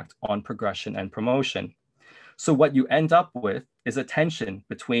impact on progression and promotion. So what you end up with is a tension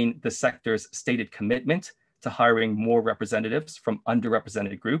between the sector's stated commitment to hiring more representatives from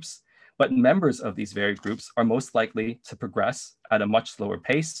underrepresented groups, but members of these very groups are most likely to progress at a much slower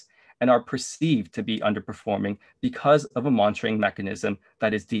pace and are perceived to be underperforming because of a monitoring mechanism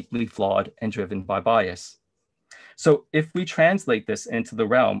that is deeply flawed and driven by bias. So if we translate this into the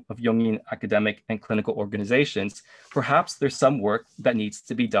realm of Jungian academic and clinical organizations, perhaps there's some work that needs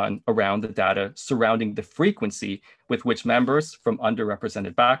to be done around the data surrounding the frequency with which members from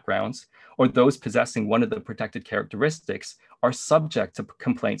underrepresented backgrounds or those possessing one of the protected characteristics are subject to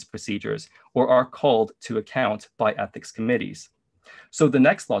complaints procedures or are called to account by ethics committees. So the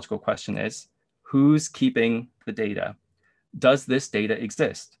next logical question is, who's keeping the data? Does this data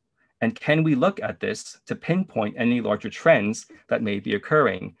exist? And can we look at this to pinpoint any larger trends that may be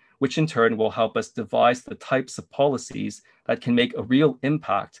occurring, which in turn will help us devise the types of policies that can make a real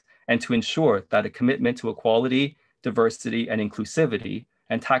impact and to ensure that a commitment to equality, diversity, and inclusivity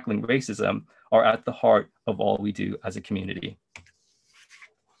and tackling racism are at the heart of all we do as a community.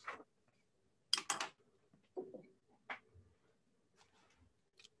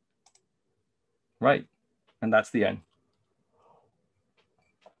 Right, and that's the end.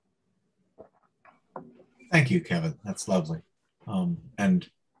 Thank you, Kevin. That's lovely. And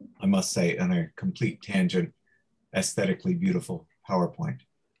I must say, on a complete tangent, aesthetically beautiful PowerPoint.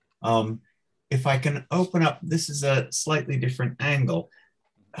 If I can open up, this is a slightly different angle.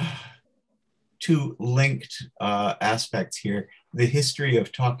 Two linked aspects here. The history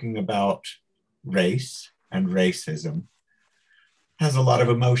of talking about race and racism has a lot of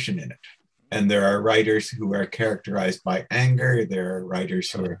emotion in it. And there are writers who are characterized by anger. There are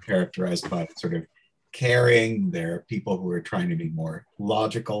writers who are characterized by sort of caring. There are people who are trying to be more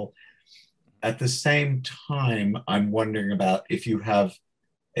logical. At the same time, I'm wondering about if you have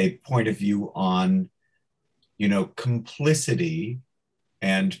a point of view on, you know, complicity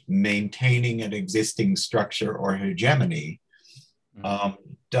and maintaining an existing structure or hegemony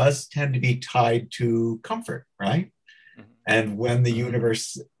does tend to be tied to comfort, right? And when the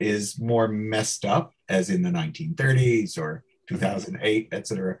universe is more messed up, as in the 1930s or 2008, et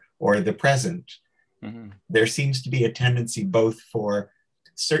cetera, or the present, there seems to be a tendency both for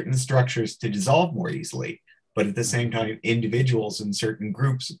certain structures to dissolve more easily, but at the same time, individuals in certain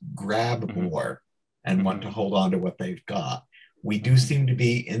groups grab more and want to hold on to what they've got. We do seem to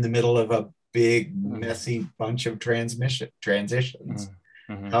be in the middle of a big, messy bunch of transitions.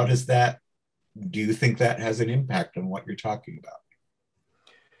 How does that, do you think that has an impact on what you're talking about?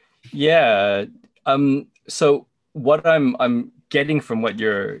 Yeah. So what I'm getting from what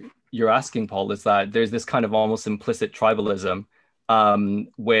you're asking, Paul, is that there's this kind of almost implicit tribalism,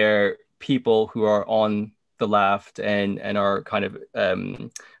 where people who are on the left and are kind of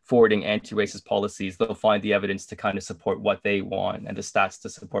forwarding anti-racist policies, they'll find the evidence to kind of support what they want and the stats to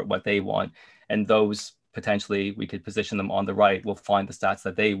support what they want. And those potentially we could position them on the right will find the stats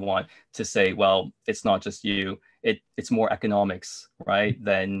that they want to say, well, it's not just you, it's more economics, right,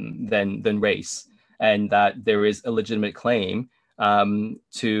 than race, and that there is a legitimate claim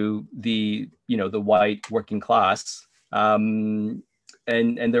to the the white working class, and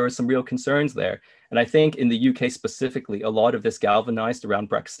there were some real concerns there. And I think in the UK specifically, a lot of this galvanized around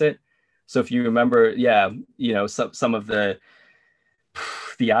Brexit. So if you remember, yeah, some of the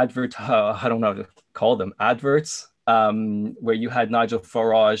advert, I don't know how to call them, adverts, where you had Nigel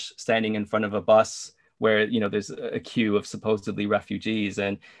Farage standing in front of a bus where there's a queue of supposedly refugees,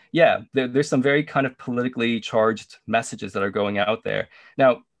 and yeah, there's some very kind of politically charged messages that are going out there.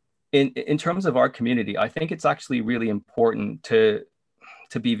 Now, in terms of our community, I think it's actually really important to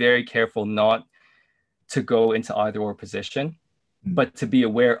be very careful not to go into either or position, but to be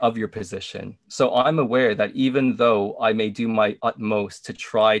aware of your position. So I'm aware that even though I may do my utmost to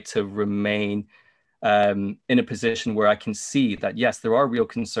try to remain in a position where I can see that, yes, there are real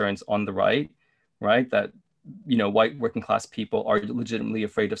concerns on the right, that, white working class people are legitimately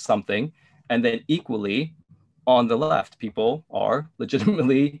afraid of something. And then equally on the left, people are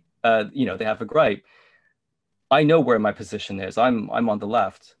legitimately, they have a gripe. I know where my position is. I'm on the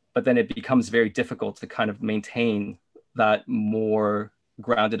left, but then it becomes very difficult to kind of maintain that more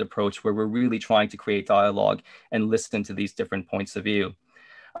grounded approach where we're really trying to create dialogue and listen to these different points of view.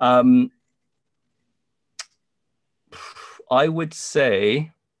 I would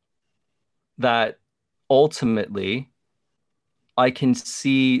say that ultimately I can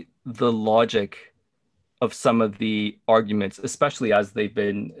see the logic of some of the arguments, especially as they've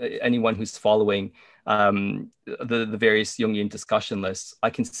been, anyone who's following the various Jungian discussion lists, I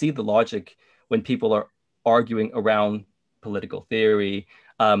can see the logic when people are arguing around political theory,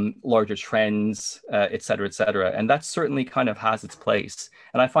 larger trends, et cetera, et cetera. And that certainly kind of has its place.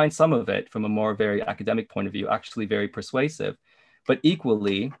 And I find some of it from a more very academic point of view actually very persuasive. But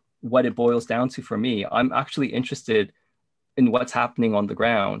equally, what it boils down to for me, I'm actually interested in what's happening on the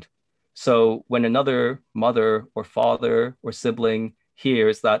ground. So when another mother or father or sibling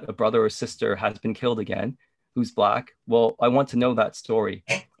hears that a brother or sister has been killed again, who's Black, well, I want to know that story.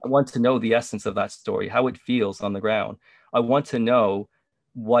 I want to know the essence of that story, how it feels on the ground. I want to know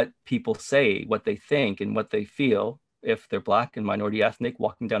what people say, what they think, and what they feel if they're Black and minority ethnic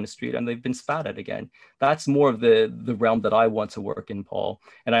walking down the street and they've been spat at again. That's more of the realm that I want to work in, Paul.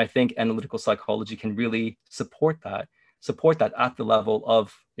 And I think analytical psychology can really support that at the level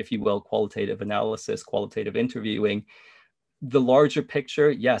of, if you will, qualitative analysis, qualitative interviewing. The larger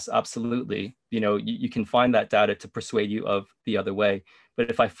picture, yes, absolutely. You can find that data to persuade you of the other way. But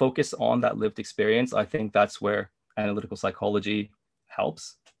if I focus on that lived experience, I think that's where analytical psychology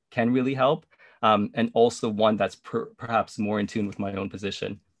can really help. And also one that's perhaps more in tune with my own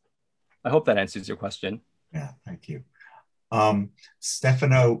position. I hope that answers your question. Yeah, thank you.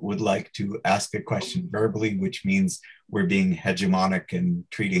 Stefano would like to ask a question verbally, which means we're being hegemonic and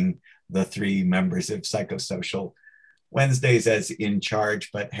treating the three members of Psychosocial Wednesdays as in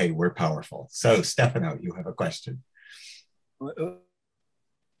charge, but hey, we're powerful. So Stefano, you have a question.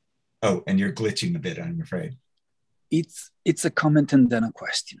 Oh, and you're glitching a bit, I'm afraid. It's a comment and then a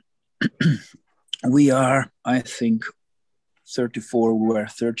question. We are, I think, 34, we were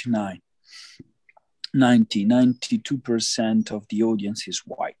 39. 92% of the audience is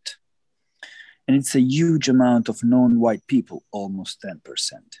white. And it's a huge amount of non-white people, almost 10%.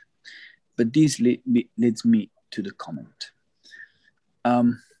 But this leads me to the comment.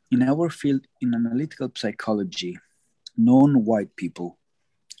 In our field, in analytical psychology, non-white people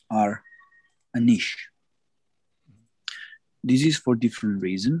are a niche. This is for different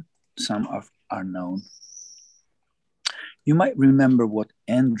reasons. Some are known. You might remember what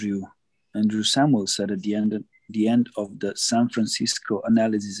Andrew Samuel said at the end of the San Francisco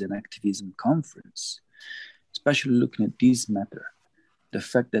Analysis and Activism Conference, especially looking at this matter, the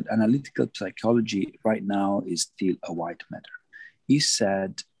fact that analytical psychology right now is still a white matter. He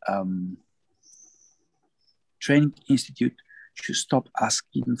said, training institute should stop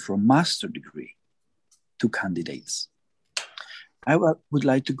asking for a master degree to candidates. I would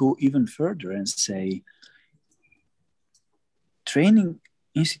like to go even further and say, training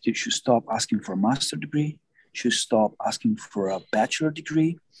institute should stop asking for a master degree, should stop asking for a bachelor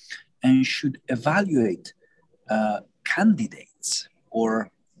degree, and should evaluate candidates or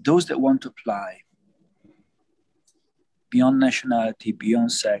those that want to apply beyond nationality,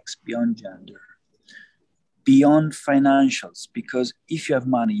 beyond sex, beyond gender, beyond financials, because if you have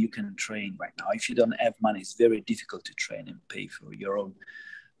money, you can train right now. If you don't have money, it's very difficult to train and pay for your own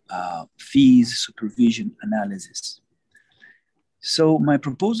fees, supervision, analysis. So my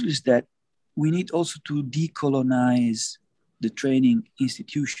proposal is that we need also to decolonize the training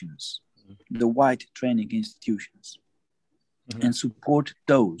institutions, the white training institutions, and support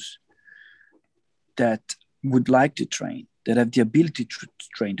those that would like to train, that have the ability to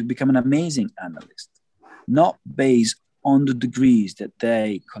train, to become an amazing analyst, not based on the degrees that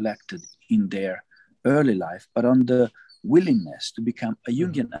they collected in their early life, but on the willingness to become a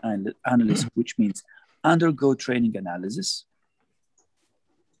Jungian analyst, which means undergo training analysis,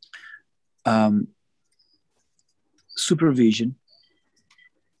 supervision,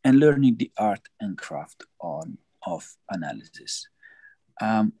 and learning the art and craft of analysis.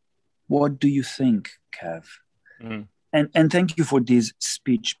 What do you think, Kev? And thank you for this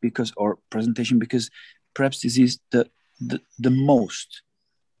speech or presentation, because perhaps this is the most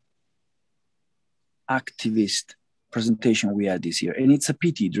activist presentation we had this year. And it's a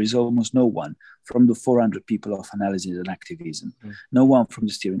pity, there is almost no one from the 400 people of analysis and activism, no one from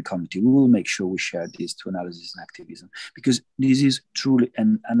the steering committee. We will make sure we share this to analysis and activism, because this is truly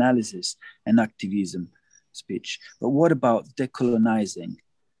an analysis and activism speech. But what about decolonizing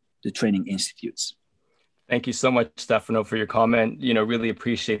the training institutes? Thank you so much, Stefano, for your comment. Really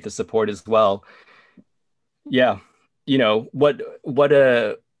appreciate the support as well. Yeah, what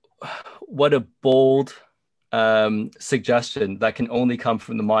a bold suggestion that can only come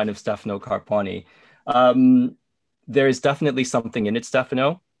from the mind of Stefano Carpani. There is definitely something in it,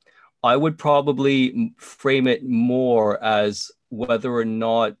 Stefano. I would probably frame it more as whether or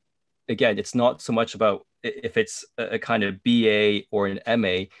not, again, it's not so much about if it's a kind of BA or an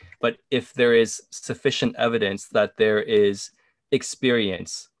MA, but if there is sufficient evidence that there is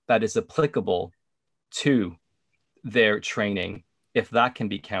experience that is applicable to their training, if that can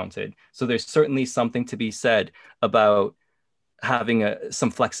be counted. So there's certainly something to be said about having some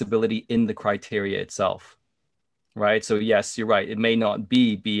flexibility in the criteria itself, right? So yes, you're right. It may not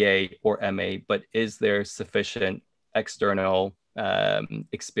be BA or MA, but is there sufficient external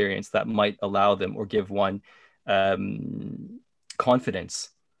experience that might allow them or give one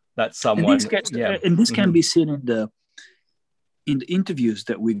confidence that someone... And this can be seen in the interviews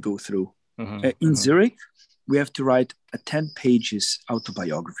that we go through. In Zurich, we have to write a 10 pages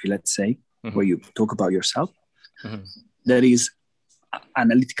autobiography, let's say, where you talk about yourself. That is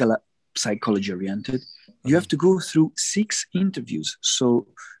analytical, psychology oriented. You have to go through 6 interviews. So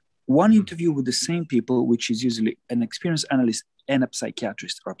one interview with the same people, which is usually an experienced analyst and a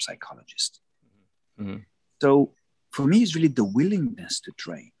psychiatrist or a psychologist. So for me, it's really the willingness to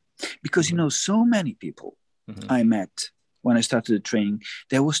train. Because, so many people I met when I started the training,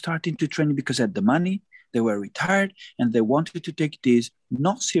 they were starting to train because they had the money, they were retired, and they wanted to take this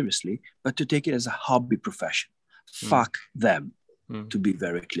not seriously, but to take it as a hobby profession. Fuck them, to be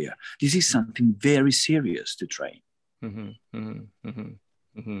very clear. This is something very serious to train. And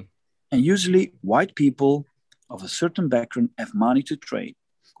usually white people of a certain background have money to train.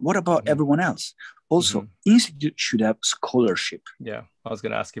 What about everyone else? Also, institute should have scholarship. Yeah, I was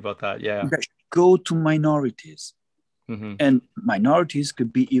going to ask you about that. Yeah. Go to minorities. And minorities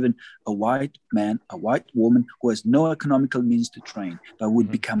could be even a white man, a white woman who has no economical means to train, but would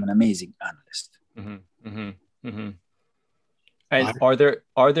become an amazing analyst. And are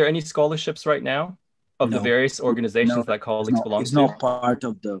there any scholarships right now of the various organizations that colleagues belong to? It's not part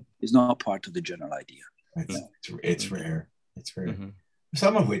of the general idea. It's rare. It's rare.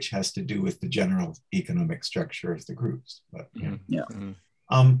 Some of which has to do with the general economic structure of the groups. But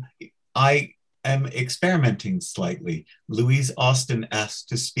I am experimenting slightly. Louise Austin asked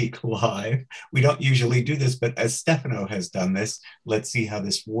to speak live. We don't usually do this, but as Stefano has done this, let's see how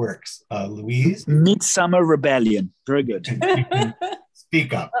this works. Louise? Midsummer Rebellion. Very good.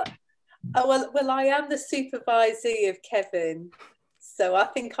 Speak up. Well, I am the supervisee of Kevin, so I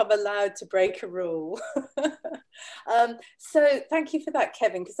think I'm allowed to break a rule. So thank you for that,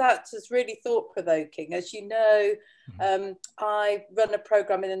 Kevin, because that was really thought-provoking. As you know, I run a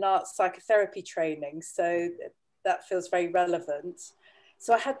program in an arts psychotherapy training, so that feels very relevant.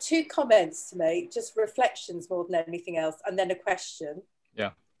 So I had 2 comments to make, just reflections more than anything else, and then a question.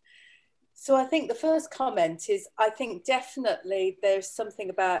 Yeah. So I think the first comment is, I think definitely there's something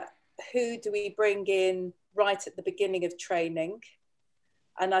about who do we bring in right at the beginning of training.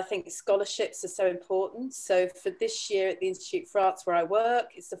 And I think scholarships are so important. So for this year at the Institute for Arts where I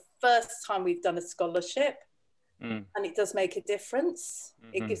work, it's the first time we've done a scholarship. and it does make a difference.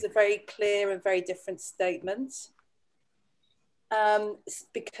 It gives a very clear and very different statement.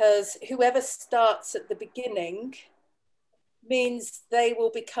 Because whoever starts at the beginning means they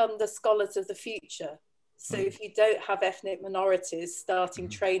will become the scholars of the future. So if you don't have ethnic minorities starting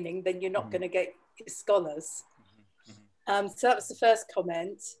training, then you're not going to get scholars. So that was the first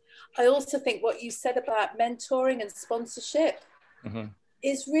comment. I also think what you said about mentoring and sponsorship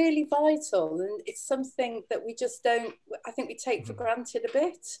is really vital, and it's something that we just don't, I think we take for granted a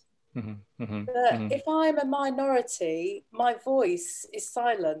bit. But if I'm a minority, my voice is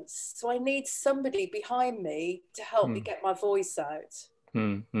silenced. So I need somebody behind me to help me get my voice out.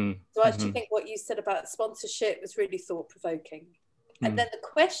 So I actually think what you said about sponsorship was really thought-provoking. And then the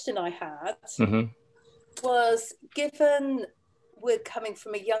question I had was, given we're coming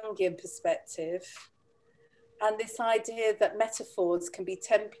from a Jungian perspective, and this idea that metaphors can be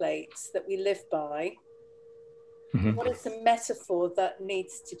templates that we live by, what is the metaphor that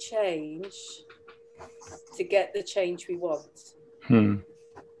needs to change to get the change we want?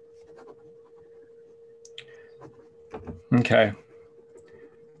 Okay.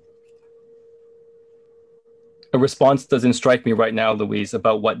 A response doesn't strike me right now, Louise,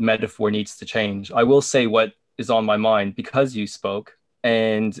 about what metaphor needs to change. I will say what is on my mind because you spoke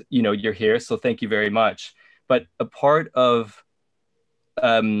and, you know, you're here. So thank you very much. But a part of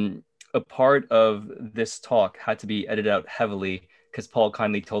this talk had to be edited out heavily because Paul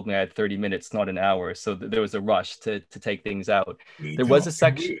kindly told me I had 30 minutes, not an hour. So there was a rush to take things out. There was a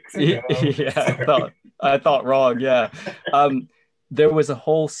section. Yeah, I thought wrong. Yeah. There was a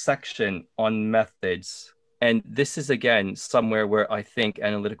whole section on methods. And this is, again, somewhere where I think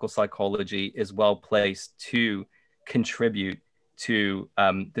analytical psychology is well placed to contribute to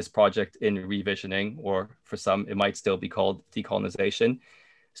this project in revisioning, or for some, it might still be called decolonization.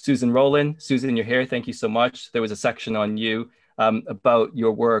 Susan Rowland, Susan, you're here. Thank you so much. There was a section on you about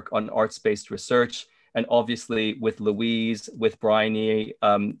your work on arts-based research. And obviously with Louise, with Bryony,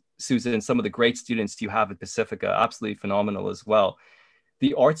 Susan, some of the great students you have at Pacifica, absolutely phenomenal as well.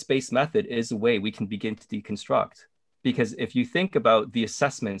 The arts-based method is a way we can begin to deconstruct. Because if you think about the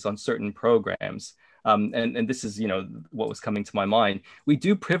assessments on certain programs, and this is, you know, what was coming to my mind, we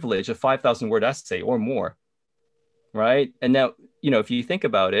do privilege a 5,000 word essay or more, right? And now, you know, if you think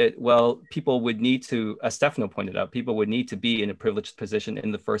about it, well, people would need to, as Stefano pointed out, people would need to be in a privileged position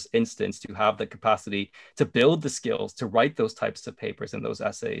in the first instance to have the capacity to build the skills to write those types of papers and those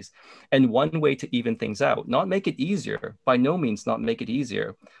essays. And one way to even things out, not make it easier, by no means not make it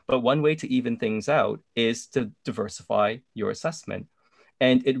easier, but one way to even things out is to diversify your assessment.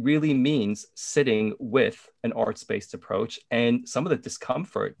 And it really means sitting with an arts-based approach and some of the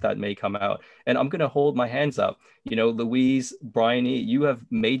discomfort that may come out. And I'm going to hold my hands up. You know, Louise, Bryony, you have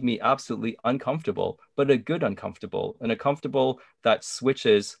made me absolutely uncomfortable, but a good uncomfortable, and a comfortable that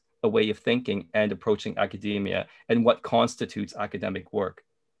switches a way of thinking and approaching academia and what constitutes academic work.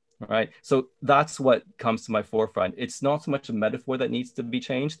 Right. So that's what comes to my forefront. It's not so much a metaphor that needs to be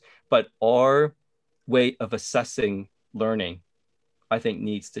changed, but our way of assessing learning, I think,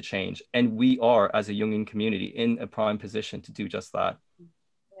 needs to change. And we are, as a Jungian community, in a prime position to do just that.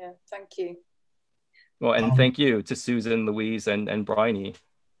 Yeah, thank you. Well, and thank you to Susan, Louise, and Bryony.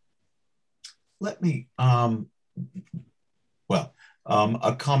 Let me, a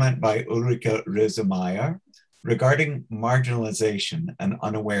comment by Ulrike Rösemeyer regarding marginalization and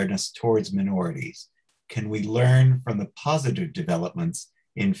unawareness towards minorities. Can we learn from the positive developments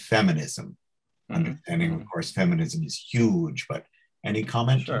in feminism? Understanding, of course, feminism is huge, but any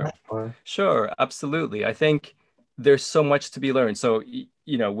comment on that? Or? Sure, absolutely. I think there's so much to be learned. So,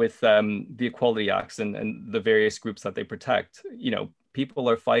 you know, with the Equality Acts and the various groups that they protect, you know, people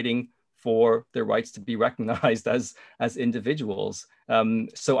are fighting for their rights to be recognized as individuals.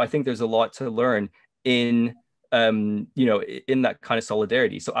 So I think there's a lot to learn in, you know, in that kind of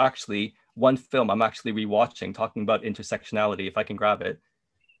solidarity. So actually, one film I'm actually rewatching talking about intersectionality, if I can grab it.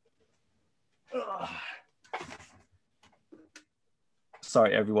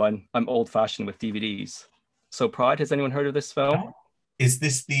 Sorry, everyone. I'm old-fashioned with DVDs. So Pride, has anyone heard of this film? Is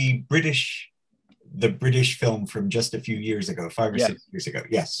this the British film from just a few years ago, 5 or 6 years ago?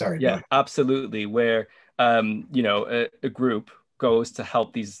 Yes, sorry. Yeah, absolutely. Where, you know, a group goes to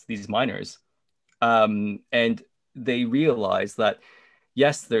help these minors. And they realize that,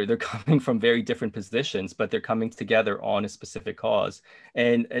 yes, they're coming from very different positions, but they're coming together on a specific cause.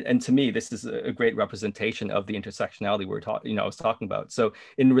 And to me, this is a great representation of the intersectionality I was talking about. So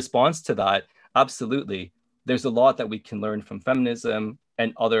in response to that, absolutely, there's a lot that we can learn from feminism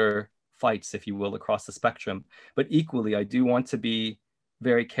and other fights, if you will, across the spectrum. But equally, I do want to be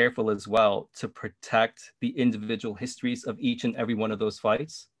very careful as well to protect the individual histories of each and every one of those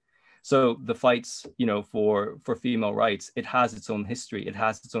fights. So the fights, you know, for female rights, it has its own history, it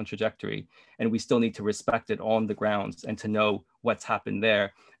has its own trajectory, and we still need to respect it on the grounds and to know what's happened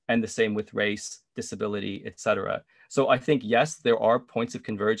there. And the same with race, disability, etc. So I think, yes, there are points of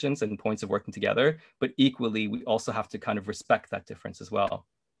convergence and points of working together, but equally, we also have to kind of respect that difference as well.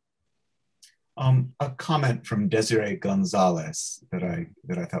 A comment from Desiree Gonzalez that I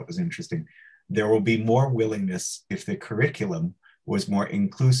thought was interesting. There will be more willingness if the curriculum was more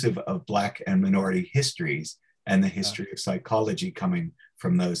inclusive of Black and minority histories and the history of psychology coming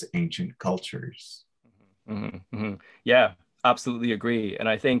from those ancient cultures. Yeah, absolutely agree. And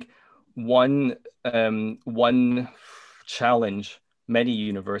I think one challenge many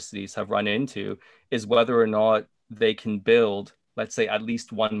universities have run into is whether or not they can build, let's say, at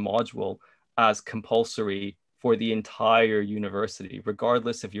least one module as compulsory for the entire university,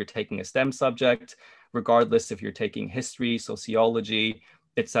 regardless if you're taking a STEM subject, regardless if you're taking history, sociology,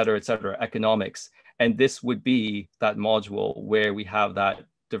 et cetera, economics. And this would be that module where we have that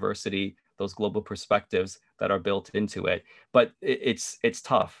diversity, those global perspectives that are built into it. But it's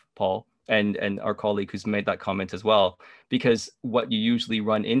tough, Paul, and our colleague who's made that comment as well, because what you usually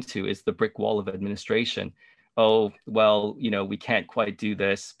run into is the brick wall of administration. Oh, well, you know, we can't quite do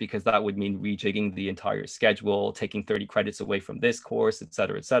this because that would mean rejigging the entire schedule, taking 30 credits away from this course, et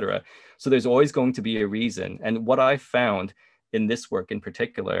cetera, et cetera. So there's always going to be a reason. And what I found in this work in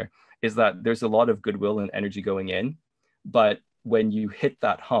particular is that there's a lot of goodwill and energy going in. But when you hit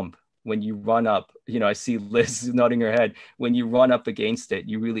that hump, when you run up, you know, I see Liz nodding her head, when you run up against it,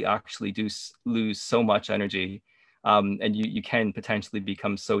 you really actually do lose so much energy. And you can potentially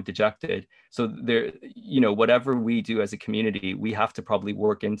become so dejected. So there, you know, whatever we do as a community, we have to probably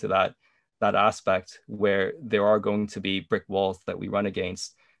work into that aspect where there are going to be brick walls that we run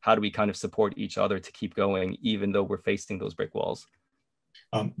against. How do we kind of support each other to keep going, even though we're facing those brick walls?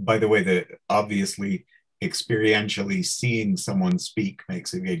 By the way, obviously experientially seeing someone speak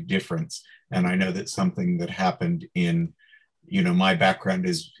makes a big difference. And I know that's something that happened in, you know, my background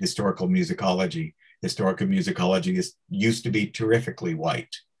is historical musicology. Historical musicology used to be terrifically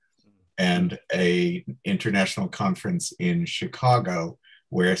white. And an international conference in Chicago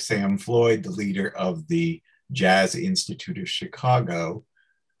where Sam Floyd, the leader of the Jazz Institute of Chicago,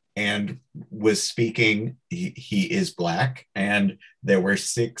 and was speaking, he is Black, and there were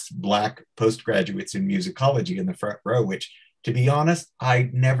 6 Black postgraduates in musicology in the front row, which, to be honest,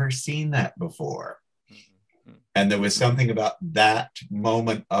 I'd never seen that before. And there was something about that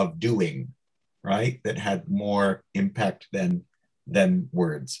moment of doing, right, that had more impact than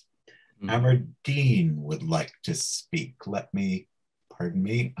words. Amardine would like to speak. Pardon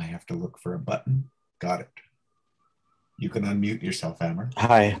me, I have to look for a button. Got it. You can unmute yourself, Amar.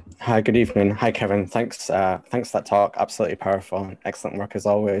 Hi, good evening. Hi, Kevin. Thanks for that talk. Absolutely powerful and excellent work as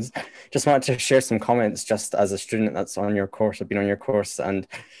always. Just wanted to share some comments just as a student that's on your course, I've been on your course, and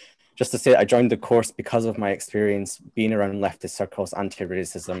just to say I joined the course because of my experience being around leftist circles,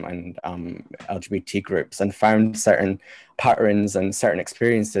 anti-racism and LGBT groups, and found certain patterns and certain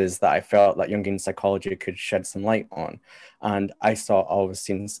experiences that I felt that Jungian psychology could shed some light on. And I always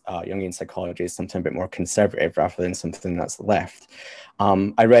seen Jungian psychology as something a bit more conservative rather than something that's left.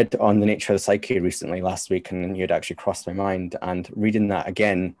 I read on The Nature of the Psyche recently last week, and you had actually crossed my mind, and reading that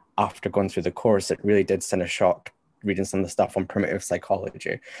again after going through the course, it really did send a shock reading some of the stuff on primitive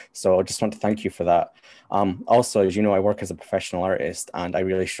psychology. So I just want to thank you for that. Also, as you know, I work as a professional artist and I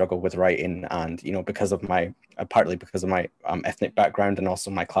really struggle with writing, and, you know, because of partly because of my ethnic background and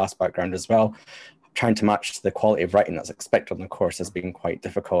also my class background as well, trying to match the quality of writing that's expected on the course has been quite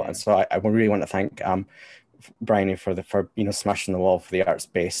difficult. And so I really want to thank Bryony for you know, smashing the wall for the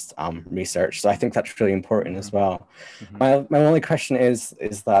arts-based research. So I think that's really important as well. My only question is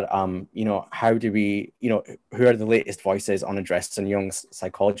that you know, how do we, you know, who are the latest voices on addressing Jung's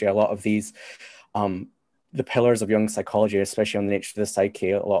psychology? A lot of these the pillars of Jung psychology, especially on the nature of the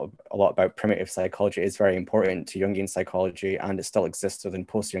psyche, a lot about primitive psychology is very important to Jungian psychology, and it still exists within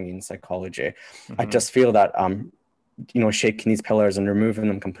post-Jungian psychology. I just feel that you know, shaking these pillars and removing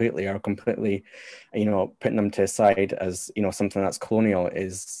them completely, or completely, you know, putting them to aside as, you know, something that's colonial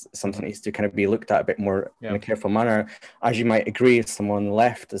is something that needs to kind of be looked at a bit more in a careful manner. As you might agree with someone on the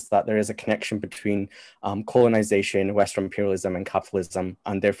left, is that there is a connection between colonization, Western imperialism and capitalism,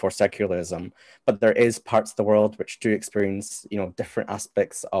 and therefore secularism. But there is parts of the world which do experience, you know, different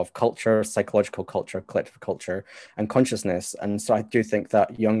aspects of culture, psychological culture, collective culture, and consciousness. And so I do think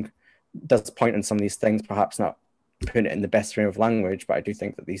that Jung does point on some of these things, perhaps not put it in the best frame of language, but I do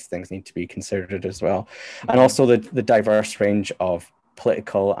think that these things need to be considered as well. And also the diverse range of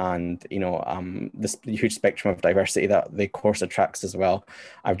political and, this huge spectrum of diversity that the course attracts as well.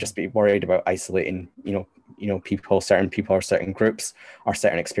 I would just be worried about isolating, people, certain people or certain groups or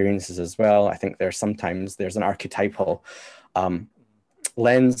certain experiences as well. I think there's an archetypal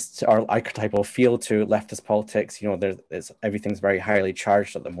lens or archetypal feel to leftist politics. Everything's very highly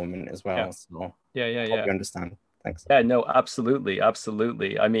charged at the moment as well. Yeah. So yeah. Hope you understand. Thanks. Yeah, no, absolutely.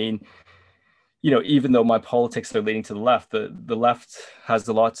 I mean, even though my politics are leaning to the left has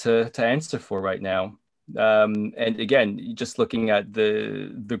a lot to answer for right now. And again, just looking at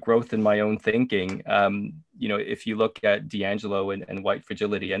the growth in my own thinking, if you look at D'Angelo and white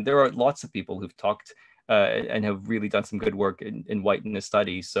fragility, and there are lots of people who've talked and have really done some good work in whiteness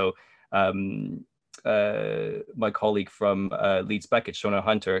studies. So my colleague from Leeds Beckett, Shona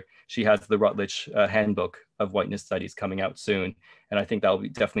Hunter, she has the Routledge Handbook of Whiteness Studies coming out soon. And I think that'll be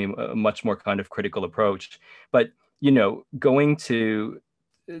definitely a much more kind of critical approach. But, going to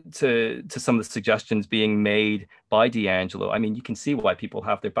some of the suggestions being made by D'Angelo, I mean, you can see why people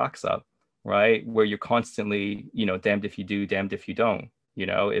have their backs up, right? Where you're constantly, damned if you do, damned if you don't.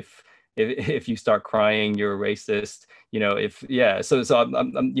 If you start crying, you're a racist. So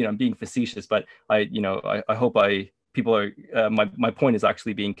I'm being facetious, but I hope people are my point is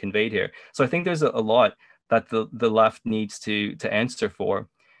actually being conveyed here. So I think there's a lot that the left needs to answer for.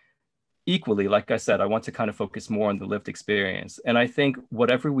 Equally, like I said, I want to kind of focus more on the lived experience. And I think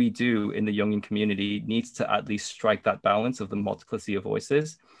whatever we do in the Jungian community needs to at least strike that balance of the multiplicity of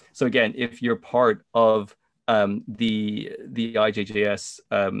voices. So again, if you're part of the IJJS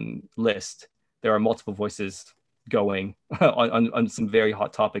list, there are multiple voices going on some very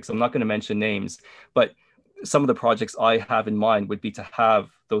hot topics. I'm not going to mention names, but some of the projects I have in mind would be to have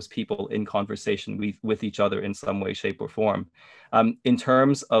those people in conversation with each other in some way, shape, or form. In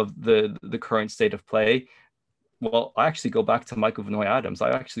terms of the current state of play, well, I actually go back to Michael Vinoy Adams. I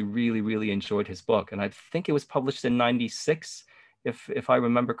actually really, really enjoyed his book, and I think it was published in '96. If I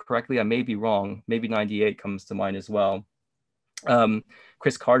remember correctly, I may be wrong. Maybe '98 comes to mind as well.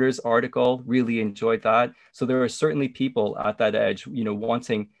 Chris Carter's article, really enjoyed that. So there are certainly people at that edge,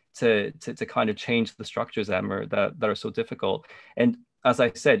 wanting to kind of change the structures, Emmer, that are so difficult. And as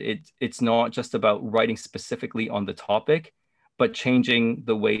I said, it's not just about writing specifically on the topic, but changing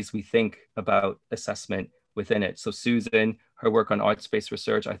the ways we think about assessment within it. So Susan, her work on art-space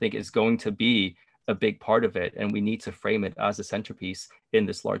research, I think is going to be a big part of it, and we need to frame it as a centerpiece in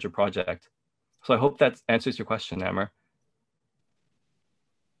this larger project. So I hope that answers your question, Emmer.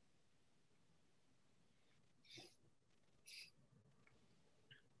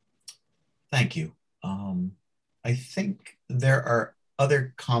 Thank you. I think there are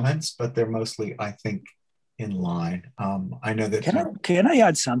other comments, but they're mostly, I think, in line. I know that. Can I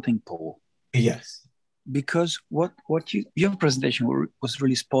add something, Paul? Yes. Because what your presentation was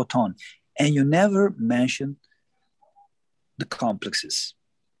really spot on, and you never mentioned the complexes.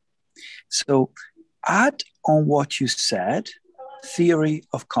 So add on what you said, theory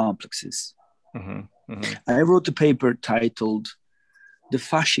of complexes. Mm-hmm, mm-hmm. I wrote a paper titled "The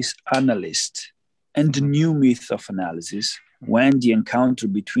Fascist Analyst and the New Myth of Analysis," when the encounter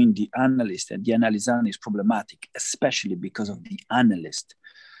between the analyst and the analysand is problematic, especially because of the analyst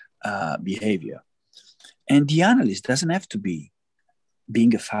behavior. And the analyst doesn't have to be,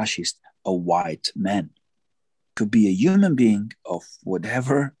 being a fascist, a white man. Could be a human being of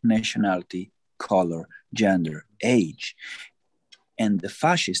whatever nationality, color, gender, age. And the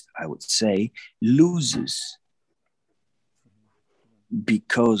fascist, I would say, loses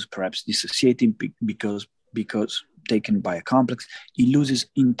because perhaps dissociating, because taken by a complex, he loses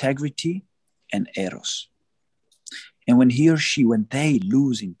integrity and eros. And when they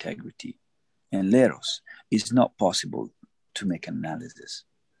lose integrity and eros, it's not possible to make an analysis.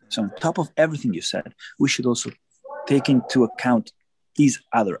 So on top of everything you said, we should also take into account these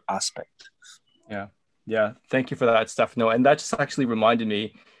other aspects. Yeah. Thank you for that, Stefano. And that just actually reminded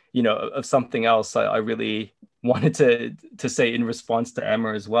me, of something else I really wanted to say in response to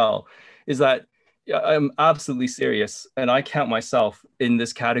Emma as well, is that I'm absolutely serious, and I count myself in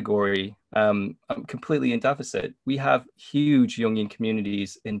this category. I'm completely in deficit. We have huge Jungian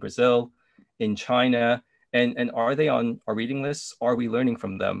communities in Brazil, in China, and are they on our reading lists? Are we learning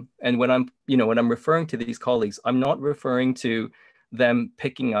from them? And when I'm referring to these colleagues, I'm not referring to them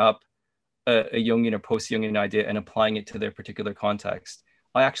picking up a Jungian or post-Jungian idea and applying it to their particular context.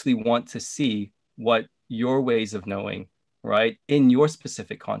 I actually want to see what your ways of knowing, right, in your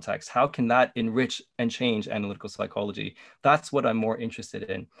specific context, how can that enrich and change analytical psychology? That's what I'm more interested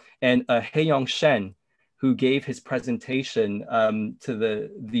in. And Haeyong Shen, who gave his presentation to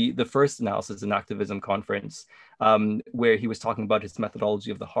the first Analysis and Activism conference, where he was talking about his methodology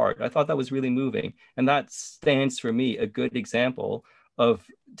of the heart. I thought that was really moving. And that stands for me a good example of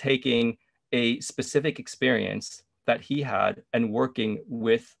taking a specific experience that he had and working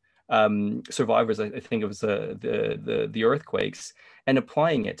with survivors, I think it was the earthquakes, and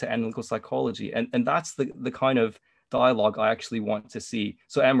applying it to analytical psychology. And that's the kind of dialogue I actually want to see.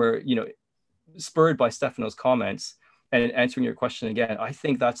 So Emma, you know, spurred by Stefano's comments and answering your question again, I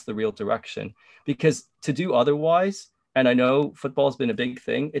think that's the real direction, because to do otherwise, and I know football's been a big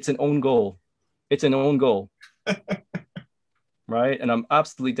thing, it's an own goal. It's an own goal. Right? And I'm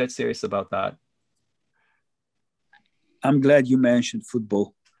absolutely dead serious about that. I'm glad you mentioned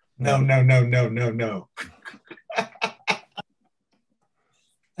football. No.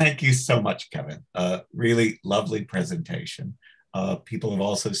 Thank you so much, Kevin. Really lovely presentation. People have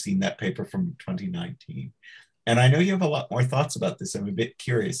also seen that paper from 2019. And I know you have a lot more thoughts about this. I'm a bit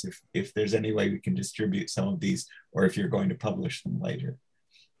curious if there's any way we can distribute some of these, or if you're going to publish them later.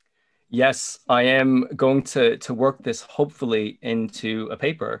 Yes, I am going to work this hopefully into a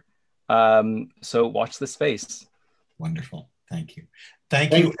paper. So watch this space. Wonderful. Thank you.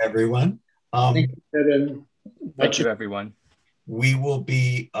 Thank you, everyone. Thank you, Kevin. Thank you, everyone. We will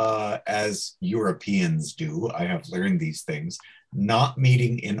be, as Europeans do, I have learned these things, not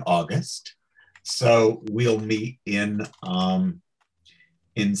meeting in August. So we'll meet in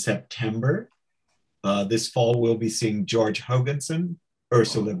September. This fall, we'll be seeing George Hoganson,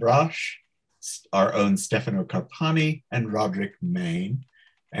 Ursula Brasch, our own Stefano Carpani, and Roderick Main.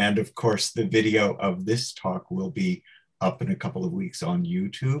 And of course, the video of this talk will be up in a couple of weeks on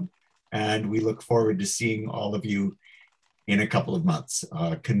YouTube. And we look forward to seeing all of you in a couple of months.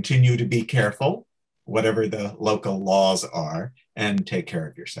 Continue to be careful, whatever the local laws are, and take care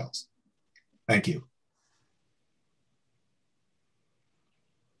of yourselves. Thank you.